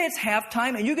 But let's say it's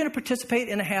halftime, and you're going to participate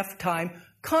in a halftime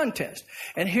contest.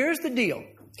 And here's the deal,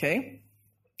 okay?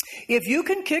 If you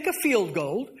can kick a field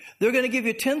goal, they're going to give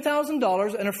you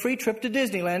 $10,000 and a free trip to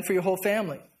Disneyland for your whole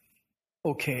family.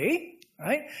 Okay.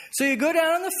 Right? So you go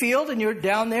down on the field and you're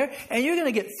down there and you're going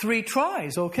to get 3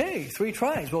 tries. Okay, 3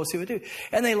 tries. We'll see what they do.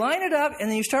 And they line it up, and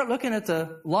then you start looking at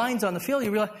the lines on the field.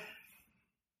 You realize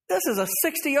this is a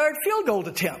 60-yard field goal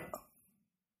attempt.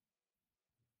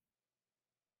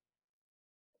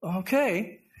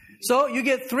 Okay. So you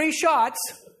get 3 shots.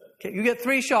 Okay, you get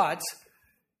 3 shots.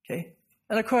 Okay.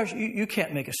 And of course, you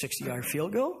can't make a 60-yard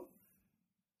field goal.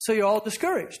 So you're all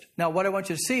discouraged. Now, what I want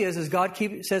you to see is God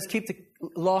says keep the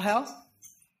law how?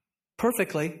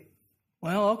 Perfectly.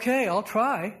 Well, okay, I'll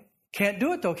try. Can't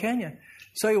do it though, can you?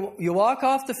 So you walk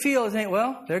off the field and think,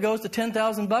 well, there goes the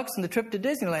 $10,000 and the trip to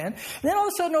Disneyland. And then all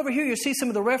of a sudden over here you see some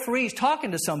of the referees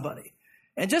talking to somebody.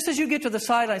 And just as you get to the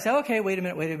sideline, say, okay, wait a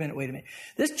minute.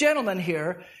 This gentleman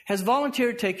here has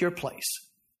volunteered to take your place.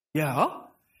 Yeah.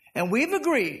 And we've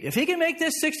agreed, if he can make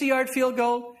this 60-yard field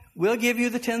goal, we'll give you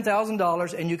the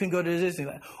 $10,000 and you can go to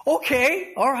Disneyland.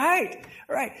 Okay, all right.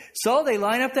 So they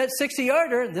line up that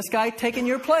 60-yarder, and this guy taking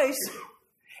your place,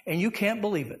 and you can't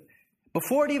believe it.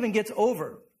 Before it even gets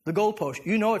over the goalpost,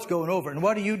 you know it's going over. And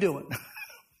what are you doing?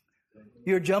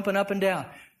 You're jumping up and down.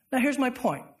 Now, here's my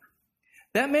point.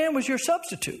 That man was your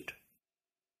substitute.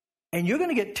 And you're going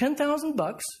to get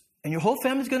 $10,000, and your whole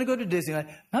family's going to go to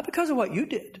Disneyland, not because of what you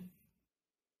did,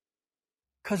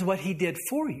 because of what he did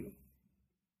for you.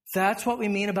 That's what we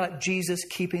mean about Jesus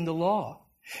keeping the law.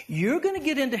 You're going to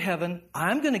get into heaven.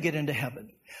 I'm going to get into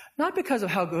heaven. Not because of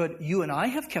how good you and I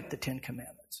have kept the 10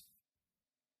 Commandments,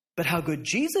 but how good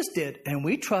Jesus did, and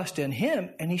we trust in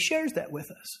him, and he shares that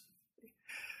with us.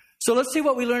 So let's see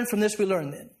what we learn from this.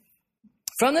 From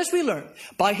this we learn,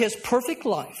 by his perfect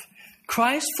life,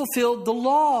 Christ fulfilled the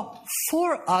law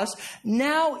for us.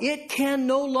 Now it can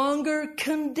no longer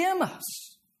condemn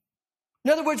us.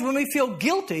 In other words, when we feel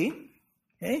guilty,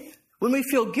 we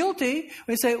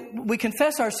say, we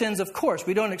confess our sins, of course.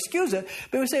 We don't excuse it.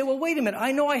 But we say, well, wait a minute.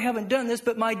 I know I haven't done this,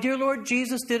 but my dear Lord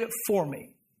Jesus did it for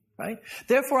me. Right?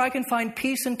 Therefore, I can find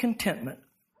peace and contentment.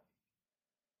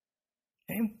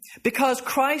 Okay? Because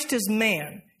Christ is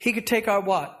man, he could take our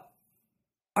what?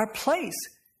 Our place.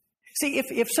 See,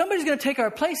 if somebody's going to take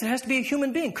our place, it has to be a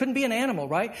human being. Couldn't be an animal,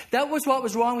 right? That was what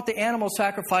was wrong with the animal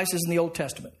sacrifices in the Old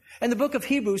Testament. And the book of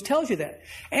Hebrews tells you that.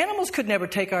 Animals could never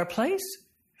take our place.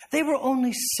 They were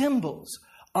only symbols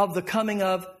of the coming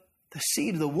of the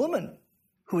seed of the woman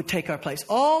who would take our place.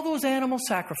 All those animal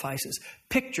sacrifices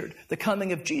pictured the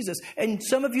coming of Jesus. And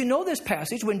some of you know this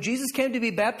passage. When Jesus came to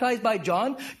be baptized by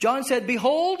John, John said,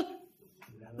 "Behold,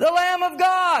 the Lamb of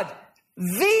God."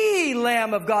 The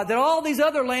Lamb of God that all these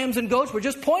other lambs and goats were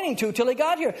just pointing to till he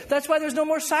got here. That's why there's no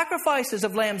more sacrifices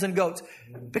of lambs and goats.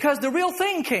 Because the real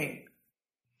thing came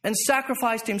and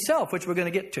sacrificed himself, which we're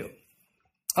going to get to.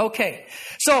 Okay,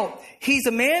 so he's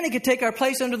a man. He could take our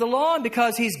place under the law. And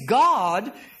because he's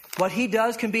God, what he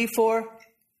does can be for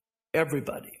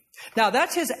everybody. Now,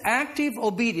 that's his active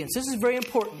obedience. This is very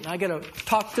important. I got to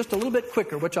talk just a little bit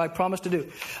quicker, which I promised to do.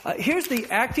 Here's the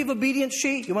active obedience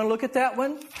sheet. You want to look at that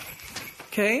one?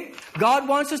 Okay. God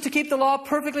wants us to keep the law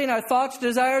perfectly in our thoughts,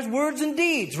 desires, words, and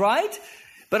deeds, right?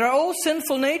 But our old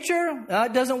sinful nature,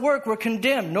 it doesn't work. We're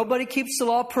condemned. Nobody keeps the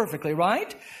law perfectly,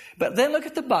 right? But then look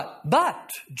at the but.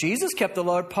 But Jesus kept the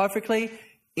law perfectly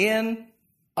in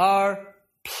our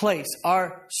place,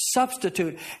 our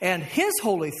substitute. And his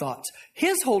holy thoughts,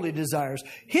 his holy desires,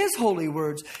 his holy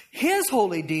words, his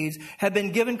holy deeds have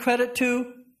been given credit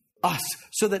to us.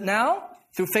 So that now,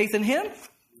 through faith in him,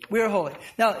 we are holy.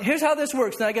 Now, here's how this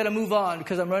works. Now I got to move on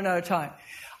because I'm running out of time.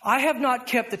 I have not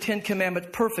kept the 10 Commandments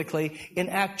perfectly in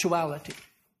actuality.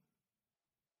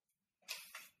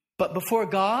 But before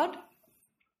God,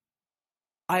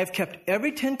 I have kept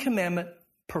every 10 Commandment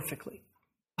perfectly.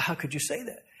 How could you say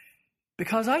that?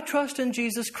 Because I trust in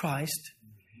Jesus Christ,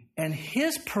 and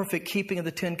his perfect keeping of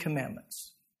the 10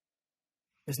 Commandments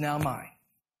is now mine.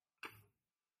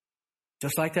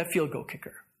 Just like that field goal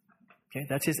kicker. Okay,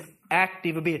 that's his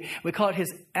active obedience. We call it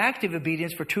his active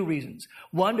obedience for two reasons.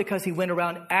 One, because he went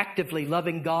around actively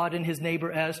loving God and his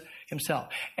neighbor as himself.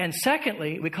 And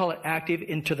secondly, we call it active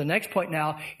into the next point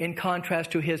now, in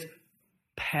contrast to his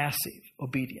passive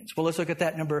obedience. Well, let's look at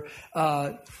that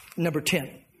number 10.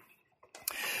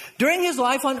 During his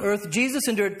life on earth, Jesus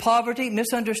endured poverty,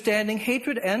 misunderstanding,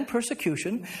 hatred, and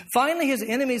persecution. Finally, his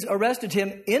enemies arrested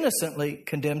him, innocently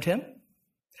condemned him,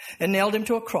 and nailed him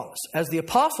to a cross. As the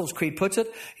Apostles' Creed puts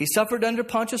it, he suffered under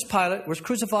Pontius Pilate, was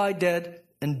crucified, dead,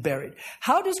 and buried.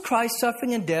 How does Christ's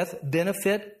suffering and death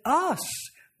benefit us?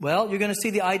 Well, you're going to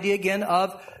see the idea again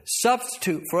of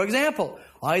substitute. For example,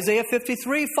 Isaiah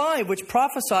 53:5, which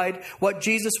prophesied what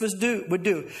Jesus would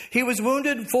do. He was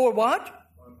wounded for what?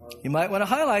 You might want to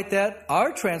highlight that.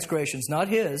 Our transgressions, not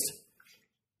his.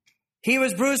 He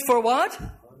was bruised for what?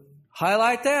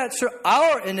 Highlight that. Sir,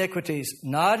 our iniquities,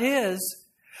 not his.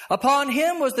 Upon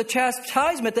him was the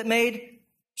chastisement that made,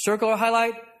 circle or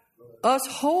highlight, us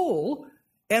whole.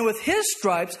 And with his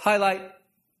stripes, highlight,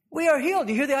 we are healed.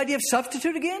 Do you hear the idea of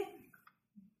substitute again?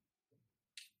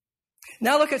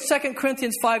 Now look at 2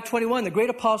 Corinthians 5:21, the great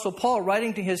apostle Paul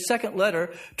writing to his second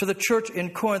letter to the church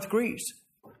in Corinth, Greece.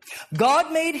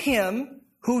 God made him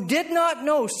who did not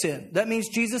know sin. That means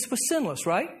Jesus was sinless,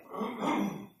 right?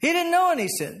 He didn't know any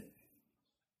sin.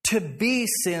 To be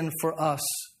sin for us.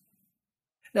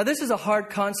 Now, this is a hard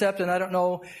concept, and I don't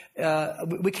know,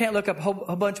 we can't look up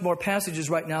a bunch more passages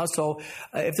right now, so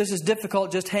if this is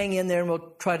difficult, just hang in there and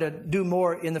we'll try to do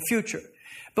more in the future.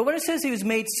 But when it says he was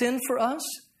made sin for us,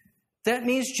 that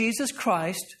means Jesus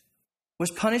Christ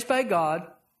was punished by God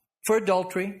for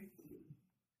adultery,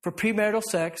 for premarital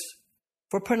sex,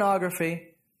 for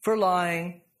pornography, for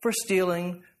lying, for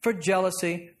stealing, for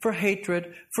jealousy, for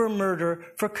hatred, for murder,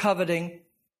 for coveting.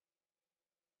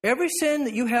 Every sin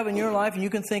that you have in your life and you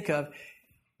can think of,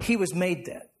 he was made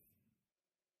that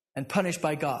and punished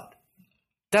by God.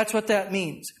 That's what that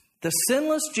means. The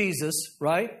sinless Jesus,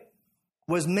 right,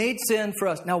 was made sin for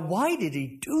us. Now, why did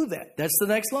he do that? That's the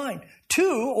next line.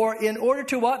 In order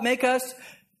to what? Make us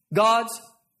God's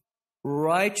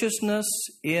righteousness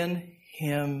in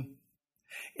him.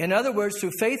 In other words,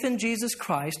 through faith in Jesus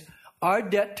Christ, our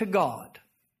debt to God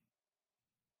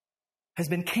has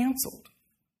been canceled.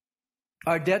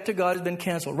 Our debt to God has been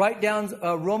canceled. Write down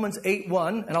Romans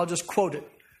 8:1, and I'll just quote it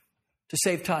to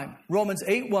save time. Romans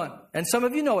 8:1, and some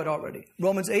of you know it already.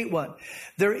 Romans 8:1.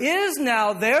 There is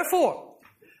now, therefore,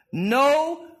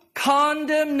 no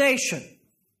condemnation.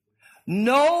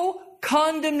 No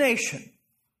condemnation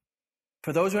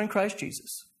for those who are in Christ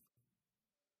Jesus.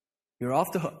 You're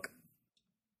off the hook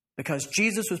because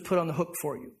Jesus was put on the hook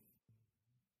for you.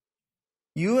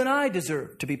 You and I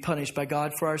deserve to be punished by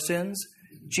God for our sins.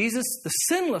 Jesus, the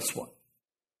sinless one,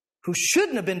 who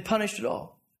shouldn't have been punished at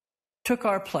all, took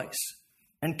our place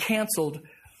and canceled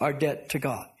our debt to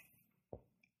God.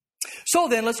 So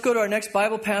then, let's go to our next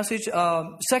Bible passage.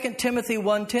 2 Timothy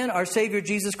 1:10, our Savior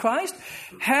Jesus Christ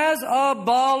has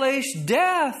abolished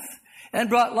death and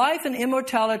brought life and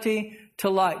immortality to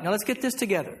light. Now let's get this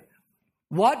together.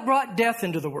 What brought death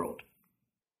into the world?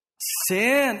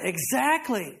 Sin,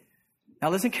 exactly. Now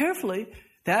listen carefully.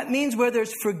 That means where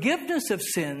there's forgiveness of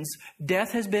sins,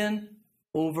 death has been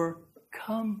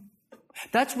overcome.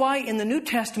 That's why in the New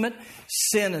Testament,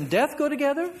 sin and death go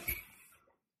together,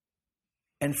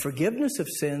 and forgiveness of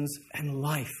sins and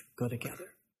life go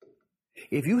together.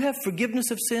 If you have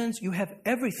forgiveness of sins, you have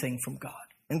everything from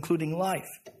God, including life.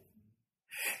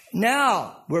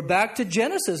 Now, we're back to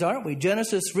Genesis, aren't we?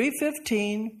 Genesis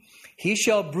 3:15. He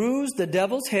shall bruise the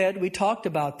devil's head. We talked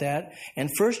about that. And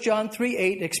 1 John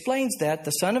 3:8 explains that.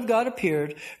 The Son of God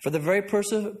appeared for the very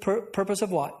purpose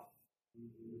of what?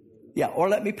 Yeah, or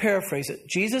let me paraphrase it.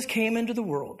 Jesus came into the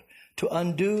world to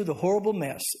undo the horrible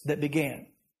mess that began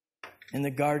in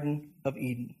the Garden of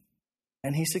Eden.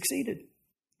 And he succeeded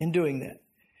in doing that.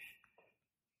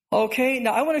 Okay,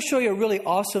 now I want to show you a really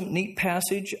awesome, neat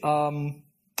passage.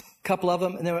 Couple of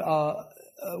them. And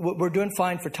we're doing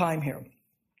fine for time here.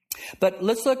 But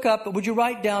let's look up, would you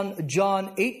write down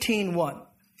John 18:1?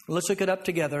 Let's look it up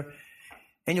together.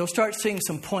 And you'll start seeing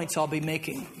some points I'll be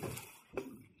making.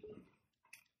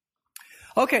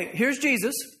 Okay, here's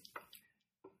Jesus.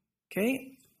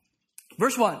 Okay,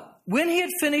 verse 1. When he had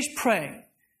finished praying,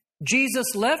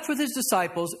 Jesus left with his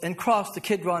disciples and crossed the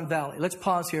Kidron Valley. Let's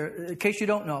pause here in case you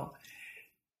don't know.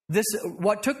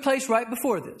 What took place right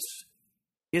before this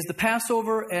is the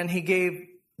Passover, and he gave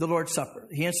the Lord's Supper.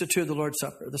 He instituted the Lord's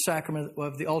Supper, the sacrament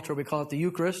of the altar. We call it the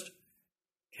Eucharist.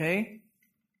 Okay?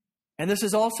 And this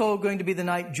is also going to be the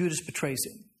night Judas betrays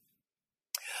him.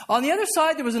 On the other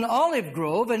side, there was an olive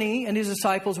grove, and he and his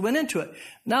disciples went into it.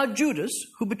 Now Judas,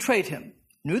 who betrayed him,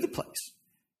 knew the place,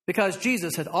 because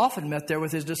Jesus had often met there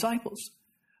with his disciples.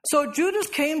 So Judas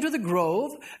came to the grove,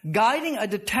 guiding a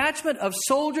detachment of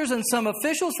soldiers and some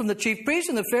officials from the chief priests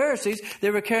and the Pharisees.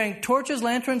 They were carrying torches,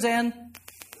 lanterns, and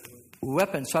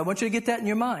weapons. So I want you to get that in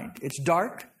your mind. It's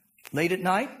dark, late at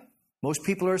night. Most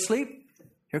people are asleep.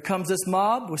 Here comes this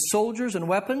mob with soldiers and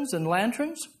weapons and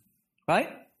lanterns,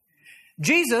 right?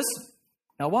 Jesus,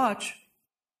 now watch,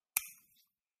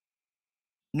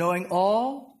 knowing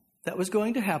all that was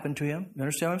going to happen to him. You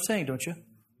understand what I'm saying, don't you?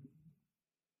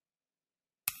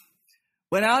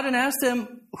 Went out and asked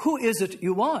them, "Who is it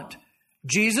you want?"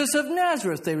 "Jesus of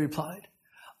Nazareth," they replied.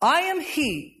 "I am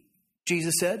he,"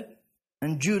 Jesus said.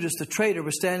 And Judas, the traitor,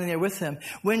 was standing there with him.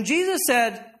 When Jesus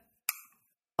said,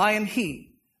 "I am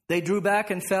he," they drew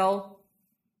back and fell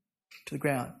to the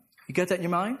ground. You get that in your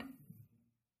mind?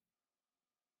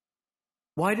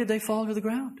 Why did they fall to the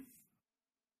ground?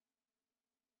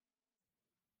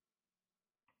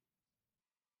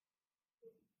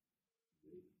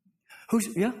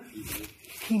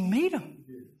 He made them.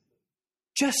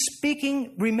 Just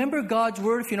speaking, remember God's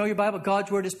word. If you know your Bible, God's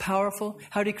word is powerful.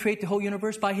 How did he create the whole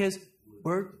universe? By his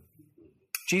word.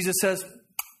 Jesus says,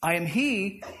 "I am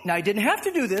he." Now, he didn't have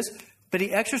to do this, but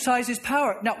he exercised his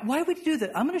power. Now, why would he do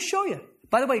that? I'm going to show you.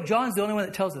 By the way, John's the only one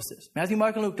that tells us this. Matthew,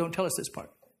 Mark, and Luke don't tell us this part.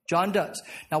 John does.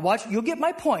 Now, watch. You'll get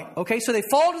my point. Okay, so they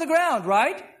fall to the ground,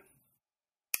 right?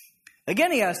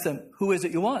 Again, he asked them, "Who is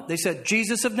it you want?" They said,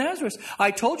 "Jesus of Nazareth."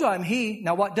 "I told you I'm he."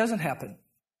 Now, what doesn't happen?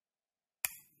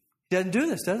 He doesn't do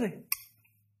this, does he?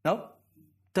 Nope.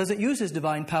 Doesn't use his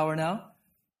divine power now.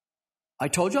 "I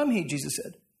told you I'm he," Jesus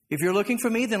said. If you're looking for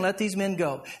me, then let these men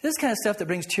go. This is the kind of stuff that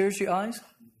brings tears to your eyes.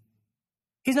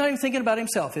 He's not even thinking about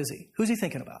himself, is he? Who's he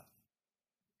thinking about?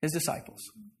 His disciples.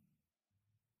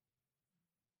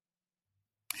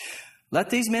 Let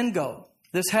these men go.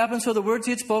 This happened so the words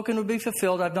he had spoken would be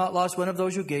fulfilled. I've not lost one of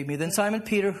those you gave me. Then Simon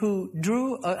Peter, who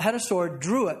had a sword,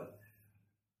 drew it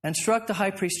and struck the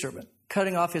high priest's servant,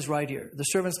 cutting off his right ear. The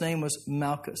servant's name was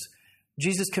Malchus.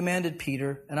 Jesus commanded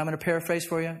Peter, and I'm going to paraphrase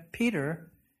for you.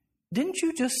 Peter, didn't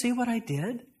you just see what I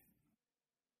did?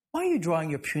 Why are you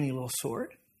drawing your puny little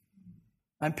sword?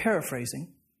 I'm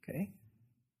paraphrasing, okay?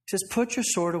 He says, put your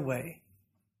sword away.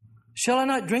 Shall I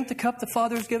not drink the cup the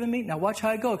Father has given me? Now watch how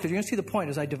I go, because you're going to see the point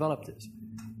as I develop this.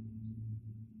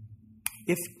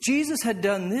 If Jesus had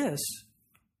done this,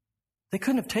 they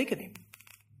couldn't have taken him.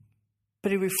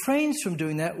 But he refrains from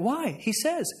doing that. Why? He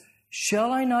says,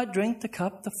 shall I not drink the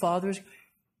cup the Father's...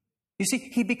 You see,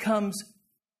 he becomes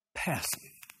passive.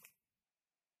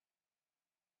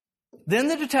 Then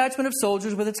the detachment of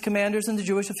soldiers with its commanders and the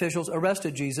Jewish officials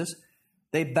arrested Jesus.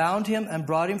 They bound him and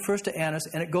brought him first to Annas,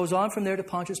 and it goes on from there to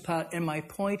Pontius Pilate. And my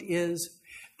point is,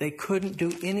 they couldn't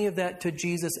do any of that to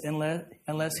Jesus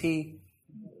unless he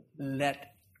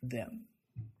let them.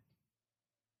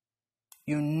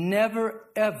 You never,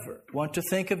 ever want to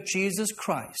think of Jesus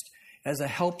Christ as a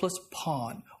helpless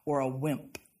pawn or a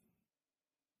wimp.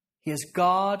 He is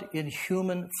God in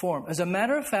human form. As a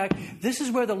matter of fact, this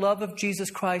is where the love of Jesus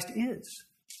Christ is.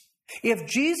 If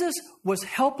Jesus was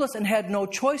helpless and had no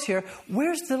choice here,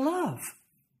 where's the love?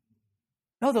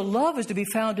 No, the love is to be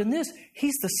found in this.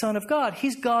 He's the Son of God.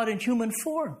 He's God in human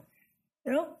form.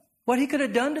 You know, what he could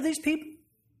have done to these people.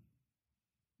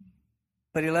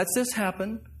 But he lets this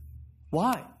happen.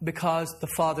 Why? Because the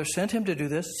Father sent him to do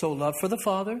this. So love for the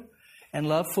Father and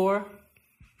love for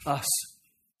us,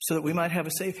 so that we might have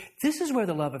a Savior. This is where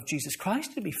the love of Jesus Christ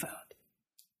is to be found.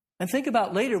 And think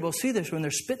about later, we'll see this when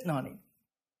they're spitting on him.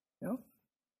 You know?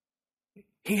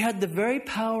 He had the very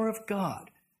power of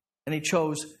God, and he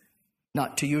chose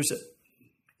not to use it.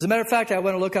 As a matter of fact, I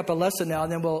want to look up a lesson now,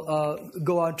 and then we'll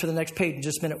go on to the next page in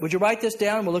just a minute. Would you write this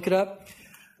down? We'll look it up,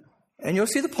 and you'll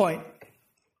see the point.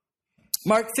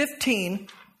 Mark 15,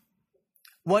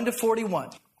 1 to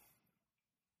 41.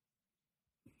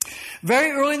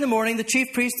 Very early in the morning, the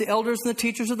chief priests, the elders, and the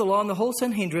teachers of the law, and the whole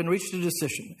Sanhedrin reached a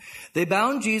decision. They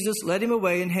bound Jesus, led him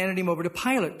away, and handed him over to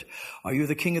Pilate. Are you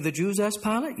the king of the Jews? Asked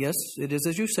Pilate. Yes, it is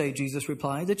as you say, Jesus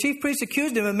replied. The chief priests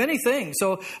accused him of many things.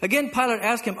 So again, Pilate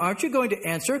asked him, aren't you going to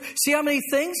answer? See how many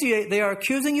things they are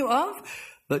accusing you of?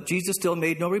 But Jesus still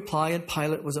made no reply, and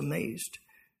Pilate was amazed.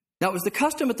 Now it was the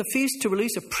custom at the feast to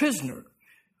release a prisoner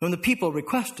whom the people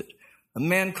requested. A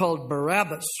man called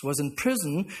Barabbas was in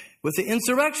prison with the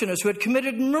insurrectionists who had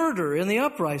committed murder in the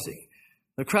uprising.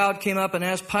 The crowd came up and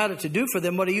asked Pilate to do for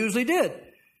them what he usually did.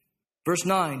 Verse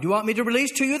 9, do you want me to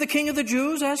release to you the king of the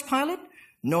Jews? Asked Pilate.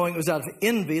 Knowing it was out of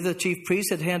envy, the chief priest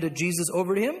had handed Jesus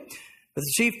over to him. But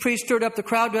the chief priest stirred up the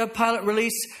crowd to have Pilate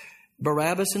release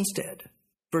Barabbas instead.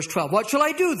 Verse 12, what shall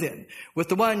I do then with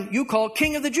the one you call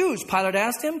king of the Jews? Pilate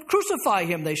asked him. Crucify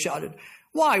him, they shouted.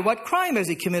 Why? What crime has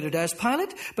he committed? Asked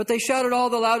Pilate. But they shouted all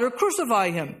the louder, crucify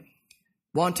him.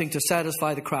 Wanting to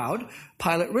satisfy the crowd,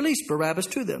 Pilate released Barabbas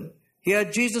to them. He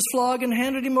had Jesus flogged and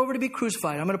handed him over to be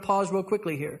crucified. I'm going to pause real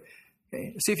quickly here.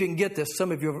 Okay, see if you can get this.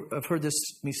 Some of you have heard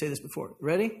me say this before.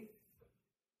 Ready?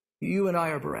 You and I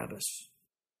are Barabbas.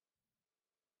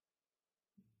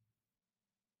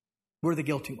 We're the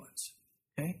guilty ones.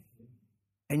 Okay?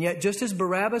 And yet, just as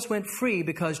Barabbas went free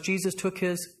because Jesus took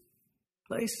his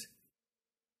place,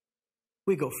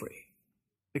 we go free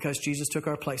because Jesus took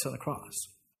our place on the cross.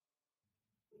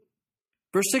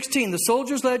 Verse 16, the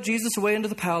soldiers led Jesus away into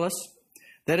the palace,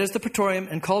 that is the praetorium,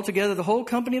 and called together the whole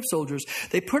company of soldiers.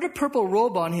 They put a purple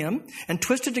robe on him and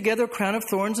twisted together a crown of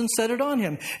thorns and set it on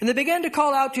him. And they began to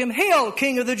call out to him, Hail,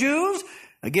 King of the Jews!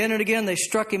 Again and again they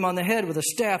struck him on the head with a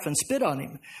staff and spit on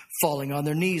him. Falling on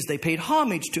their knees, they paid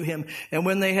homage to him. And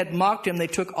when they had mocked him, they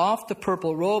took off the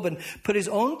purple robe and put his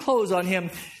own clothes on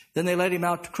him. Then they led him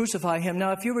out to crucify him.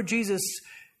 Now, if you were Jesus,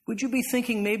 would you be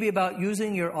thinking maybe about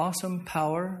using your awesome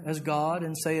power as God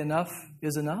and say enough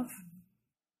is enough?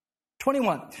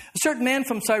 21. A certain man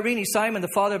from Cyrene, Simon, the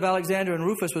father of Alexander and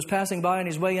Rufus, was passing by on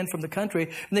his way in from the country,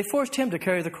 and they forced him to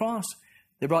carry the cross.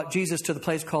 They brought Jesus to the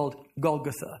place called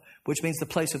Golgotha, which means the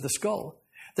place of the skull.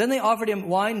 Then they offered him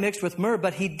wine mixed with myrrh,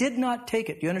 but he did not take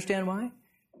it. Do you understand why?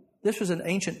 This was an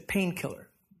ancient painkiller.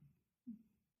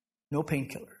 No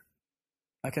painkiller.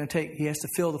 Not going to take. He has to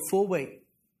feel the full weight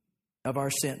of our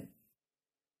sin.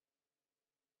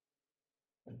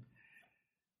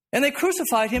 And they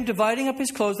crucified him, dividing up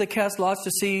his clothes. They cast lots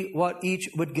to see what each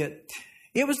would get.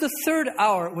 It was the 3rd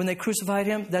hour when they crucified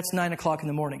him. That's 9 o'clock in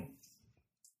the morning.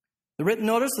 The written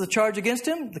notice of the charge against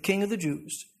him, the King of the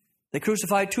Jews. They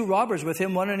crucified 2 robbers with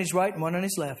him, one on his right and one on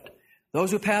his left.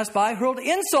 Those who passed by hurled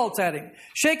insults at him,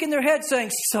 shaking their heads,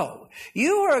 saying, "So,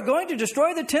 you are going to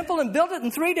destroy the temple and build it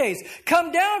in 3 days.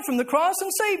 Come down from the cross and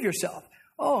save yourself."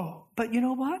 Oh, but you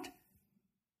know what?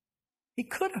 He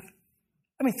could have.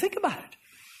 I mean, think about it.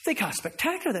 Think how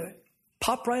spectacular that would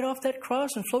pop right off that cross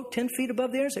and float 10 feet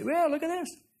above the air and say, "Well, look at this."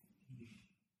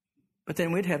 But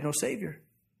then we'd have no Savior.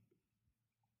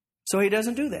 So he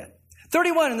doesn't do that.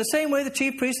 31, in the same way the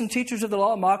chief priests and teachers of the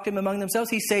law mocked him among themselves.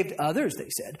 He saved others, they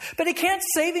said, but he can't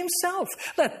save himself.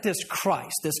 Let this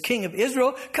Christ, this King of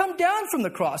Israel, come down from the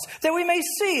cross that we may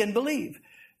see and believe.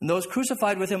 And those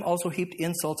crucified with him also heaped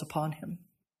insults upon him.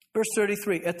 Verse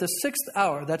 33, at the 6th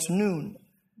hour, that's noon,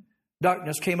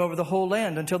 darkness came over the whole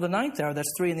land until the 9th hour,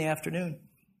 that's 3 in the afternoon.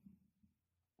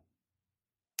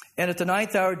 And at the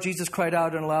 9th hour, Jesus cried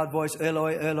out in a loud voice,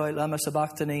 "Eloi, Eloi, lama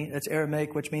sabachthani." That's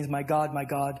Aramaic, which means, my God,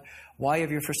 why have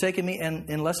you forsaken me?" And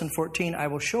in lesson 14, I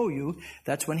will show you,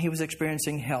 that's when he was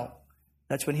experiencing hell.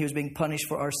 That's when he was being punished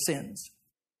for our sins.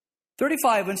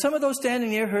 35, when some of those standing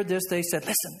near heard this, they said,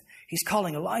 "Listen, he's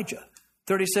calling Elijah."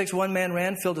 36, one man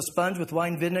ran, filled a sponge with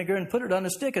wine vinegar, and put it on a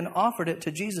stick and offered it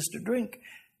to Jesus to drink.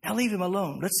 "Now leave him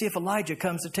alone. Let's see if Elijah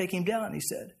comes to take him down," he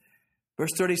said.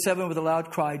 Verse 37, with a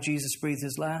loud cry, Jesus breathed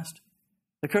his last.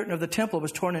 The curtain of the temple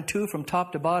was torn in 2 from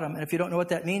top to bottom. And if you don't know what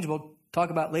that means, we'll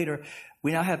talk about later.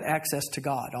 We now have access to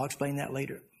God. I'll explain that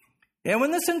later. And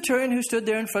when the centurion who stood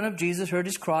there in front of Jesus heard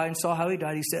his cry and saw how he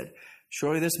died, he said,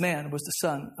 "Surely this man was the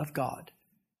Son of God."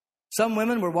 Some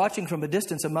women were watching from a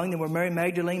distance. Among them were Mary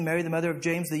Magdalene, Mary the mother of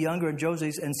James the younger, and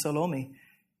Joses, and Salome.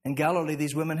 In Galilee,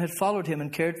 these women had followed him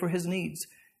and cared for his needs.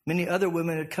 Many other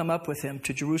women had come up with him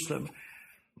to Jerusalem,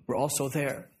 were also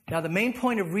there. Now, the main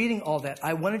point of reading all that,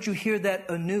 I wanted you to hear that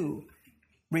anew,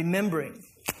 remembering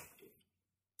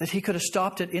that he could have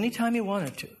stopped at any time he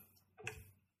wanted to.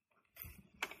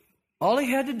 All he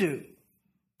had to do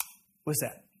was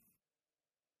that.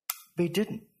 But he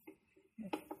didn't.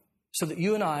 So that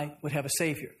you and I would have a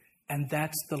Savior. And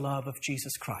that's the love of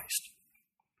Jesus Christ.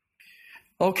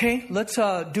 Okay, let's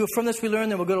do From This We Learn,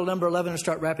 then we'll go to number 11 and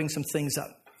start wrapping some things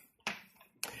up.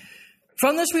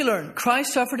 From this we learn,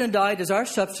 Christ suffered and died as our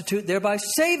substitute, thereby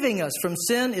saving us from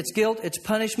sin, its guilt, its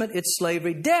punishment, its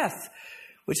slavery, death,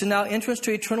 which is now entrance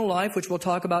to eternal life, which we'll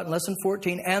talk about in lesson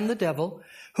 14, and the devil,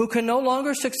 who can no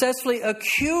longer successfully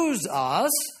accuse us,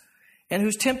 and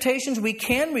whose temptations we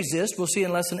can resist, we'll see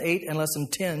in lesson 8 and lesson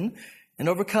 10, and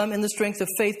overcome in the strength of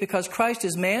faith. Because Christ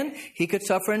is man, he could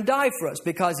suffer and die for us.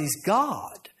 Because he's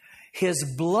God, his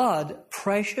blood,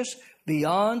 precious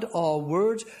beyond all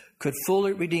words, could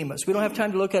fully redeem us. We don't have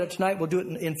time to look at it tonight. We'll do it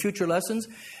in future lessons.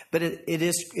 But it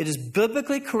is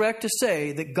biblically correct to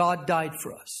say that God died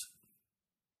for us.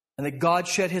 And that God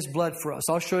shed his blood for us.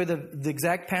 I'll show you the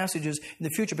exact passages in the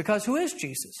future. Because who is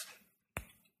Jesus?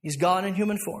 He's God in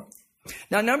human form.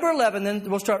 Now, number 11, then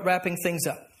we'll start wrapping things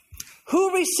up.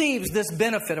 Who receives this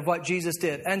benefit of what Jesus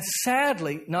did? And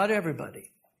sadly, not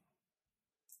everybody.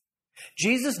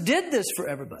 Jesus did this for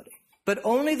everybody. But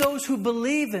only those who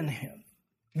believe in him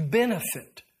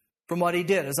benefit from what he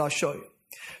did, as I'll show you.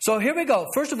 So here we go.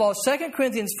 First of all, 2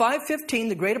 Corinthians 5:15,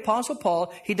 the great apostle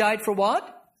Paul, he died for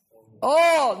what?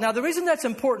 Oh, now the reason that's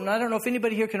important, I don't know if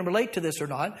anybody here can relate to this or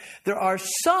not. There are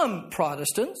some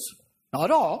Protestants,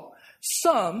 not all,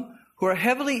 some who are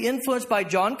heavily influenced by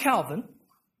John Calvin,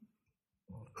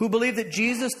 who believe that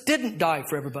Jesus didn't die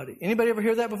for everybody. Anybody ever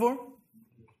hear that before?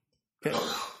 Okay.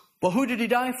 Well, who did he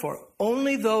die for?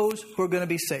 Only those who are going to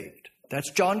be saved.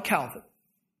 That's John Calvin.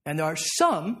 And there are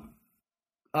some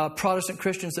Protestant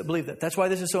Christians that believe that. That's why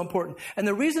this is so important. And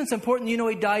the reason it's important, you know,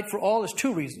 he died for all is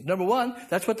 2 reasons. Number 1,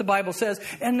 that's what the Bible says.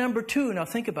 And number 2, now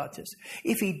think about this.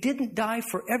 If he didn't die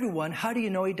for everyone, how do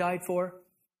you know he died for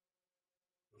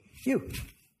you?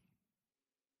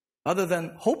 Other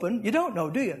than hoping, you don't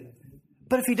know, do you?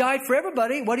 But if he died for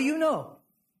everybody, what do you know?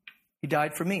 He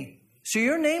died for me. So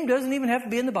your name doesn't even have to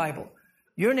be in the Bible.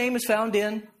 Your name is found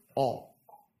in all.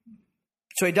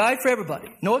 So he died for everybody,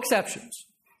 no exceptions.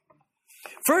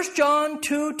 1 John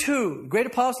 2:2, great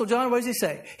apostle John, what does he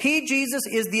say? He, Jesus,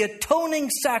 is the atoning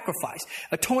sacrifice.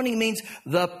 Atoning means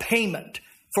the payment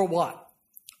for what?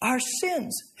 Our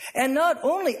sins. And not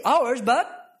only ours, but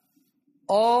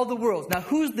all the world's. Now,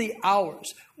 who's the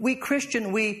ours? We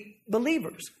Christian, we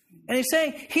believers. And he's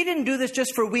saying he didn't do this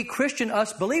just for we Christian,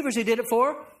 us believers. He did it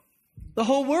for the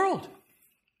whole world.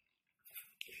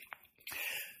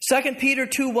 2 Peter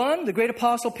 2:1, the great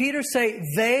apostle Peter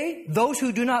say, those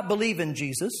who do not believe in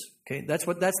Jesus, Okay, that's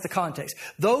the context.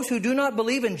 Those who do not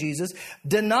believe in Jesus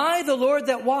deny the Lord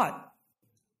that what?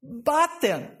 Bought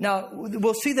them. Now,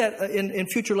 we'll see that in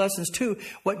future lessons too.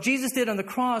 What Jesus did on the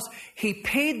cross, he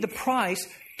paid the price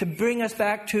to bring us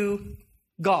back to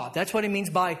God. That's what he means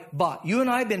by bought. You and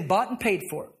I have been bought and paid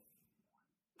for.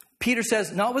 Peter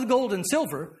says, not with gold and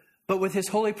silver, but with his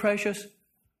holy precious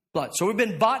blood. So we've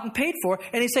been bought and paid for.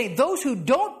 And he's saying those who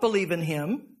don't believe in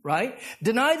him, right,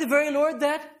 deny the very Lord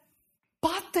that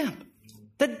bought them,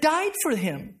 that died for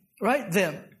him, right,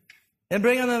 them, and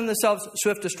bring on themselves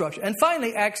swift destruction. And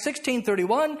finally, Acts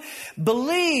 16:31,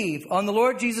 believe on the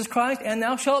Lord Jesus Christ, and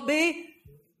thou shalt be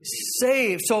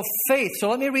saved. So faith. So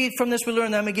let me read from this we learn,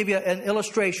 then I'm going to give you an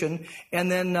illustration, and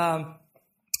then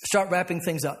start wrapping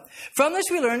things up. From this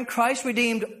we learn Christ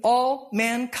redeemed all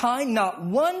mankind. Not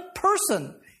one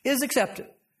person is accepted.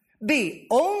 B,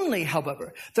 only,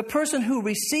 however, the person who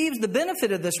receives the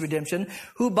benefit of this redemption,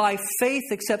 who by faith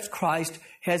accepts Christ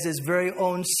as his very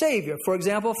own Savior. For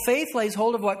example, faith lays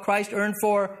hold of what Christ earned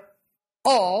for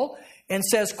all and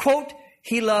says, quote,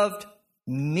 he loved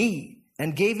me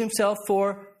and gave himself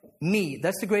for me.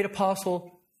 That's the great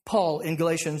apostle Paul in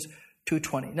Galatians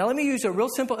 2:20. Now let me use a real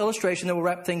simple illustration that will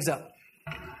wrap things up.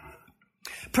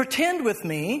 Pretend with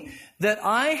me that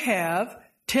I have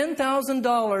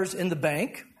 $10,000 in the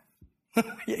bank.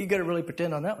 You got to really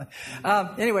pretend on that one.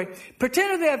 Anyway,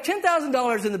 pretend that I have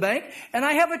 $10,000 in the bank, and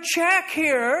I have a check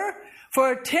here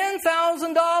for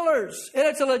 $10,000, and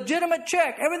it's a legitimate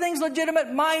check. Everything's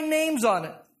legitimate. My name's on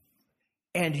it,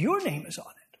 and your name is on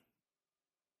it,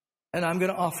 and I'm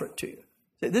going to offer it to you.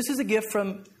 This is a gift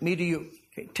from me to you.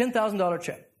 Okay, $10,000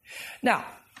 check. Now,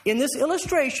 in this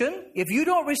illustration, if you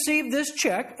don't receive this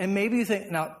check, and maybe you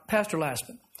think, now, Pastor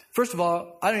Lassman, first of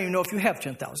all, I don't even know if you have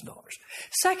 $10,000.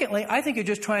 Secondly, I think you're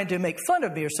just trying to make fun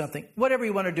of me or something. Whatever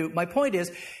you want to do. My point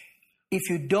is, if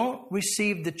you don't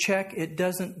receive the check, it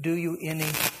doesn't do you any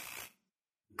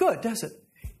good, does it?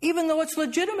 Even though it's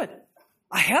legitimate.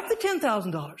 I have the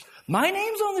 $10,000. My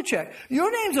name's on the check.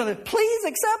 Your name's on it. Please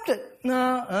accept it.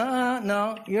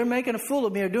 No. You're making a fool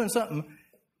of me or doing something.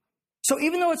 So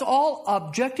even though it's all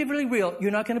objectively real,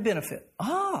 you're not going to benefit.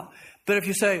 But if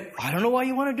you say, I don't know why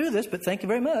you want to do this, but thank you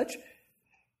very much,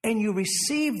 and you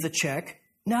receive the check,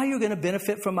 now you're going to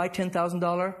benefit from my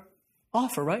 $10,000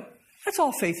 offer, right? That's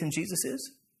all faith in Jesus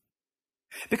is.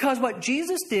 Because what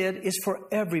Jesus did is for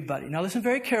everybody. Now listen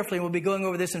very carefully, and we'll be going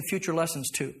over this in future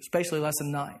lessons too, especially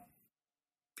lesson 9.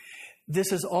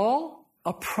 This is all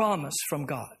a promise from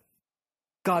God.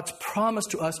 God's promise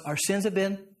to us, our sins have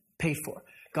been paid for.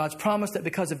 God's promise that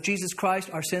because of Jesus Christ,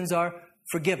 our sins are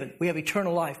forgiven. We have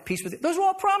eternal life, peace with it. Those are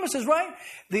all promises, right?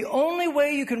 The only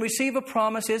way you can receive a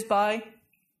promise is by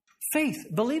faith,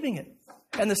 believing it.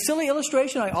 And the silly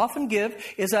illustration I often give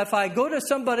is that if I go to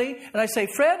somebody and I say,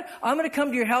 Fred, I'm going to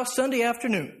come to your house Sunday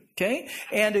afternoon, okay?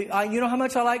 And you know how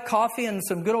much I like coffee and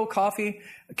some good old coffee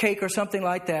cake or something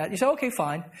like that. You say, okay,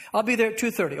 fine. I'll be there at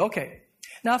 2:30. Okay.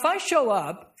 Now, if I show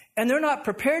up and they're not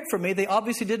prepared for me, they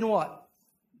obviously didn't what?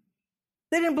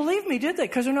 They didn't believe me, did they?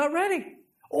 Because they're not ready.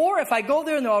 Or if I go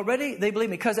there and they believe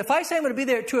me. Because if I say I'm going to be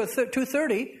there at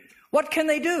 2:30, what can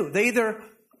they do? They either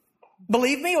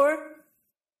believe me or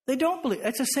they don't believe.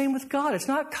 It's the same with God. It's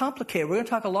not complicated. We're going to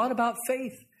talk a lot about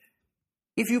faith.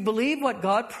 If you believe what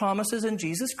God promises in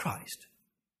Jesus Christ,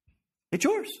 it's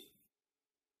yours.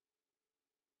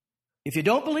 If you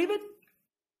don't believe it,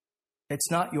 it's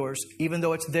not yours, even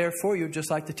though it's there for you, just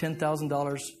like the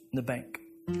 $10,000 in the bank.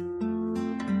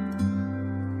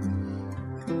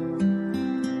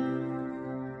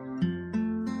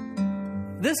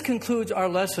 This concludes our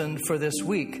lesson for this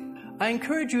week. I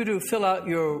encourage you to fill out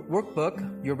your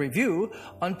workbook, your review,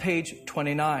 on page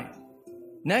 29.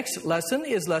 Next lesson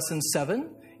is lesson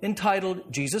 7,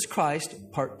 entitled Jesus Christ,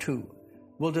 Part 2.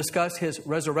 We'll discuss his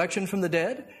resurrection from the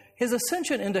dead, his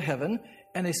ascension into heaven,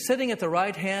 and his sitting at the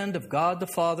right hand of God the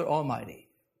Father Almighty.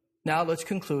 Now let's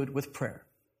conclude with prayer.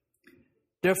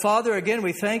 Dear Father, again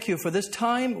we thank you for this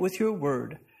time with your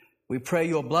word. We pray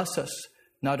you'll bless us,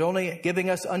 not only giving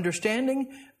us understanding,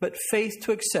 but faith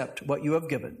to accept what you have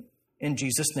given. In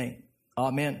Jesus' name,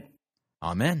 amen.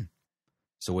 Amen.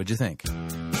 So what'd you think?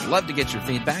 Love to get your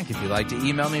feedback. If you'd like to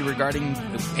email me regarding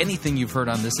anything you've heard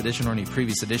on this edition or any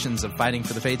previous editions of Fighting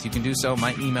for the Faith, you can do so.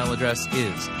 My email address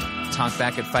is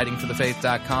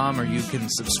talkback@fightingforthefaith.com, or you can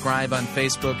subscribe on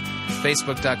Facebook,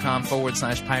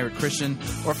 facebook.com/Pirate Christian,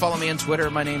 or follow me on Twitter,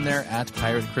 my name there,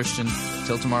 @Pirate Christian.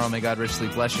 Till tomorrow, may God richly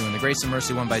bless you in the grace and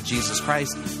mercy won by Jesus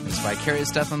Christ, his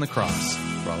vicarious death on the cross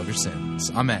for all of your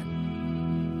sins. Amen.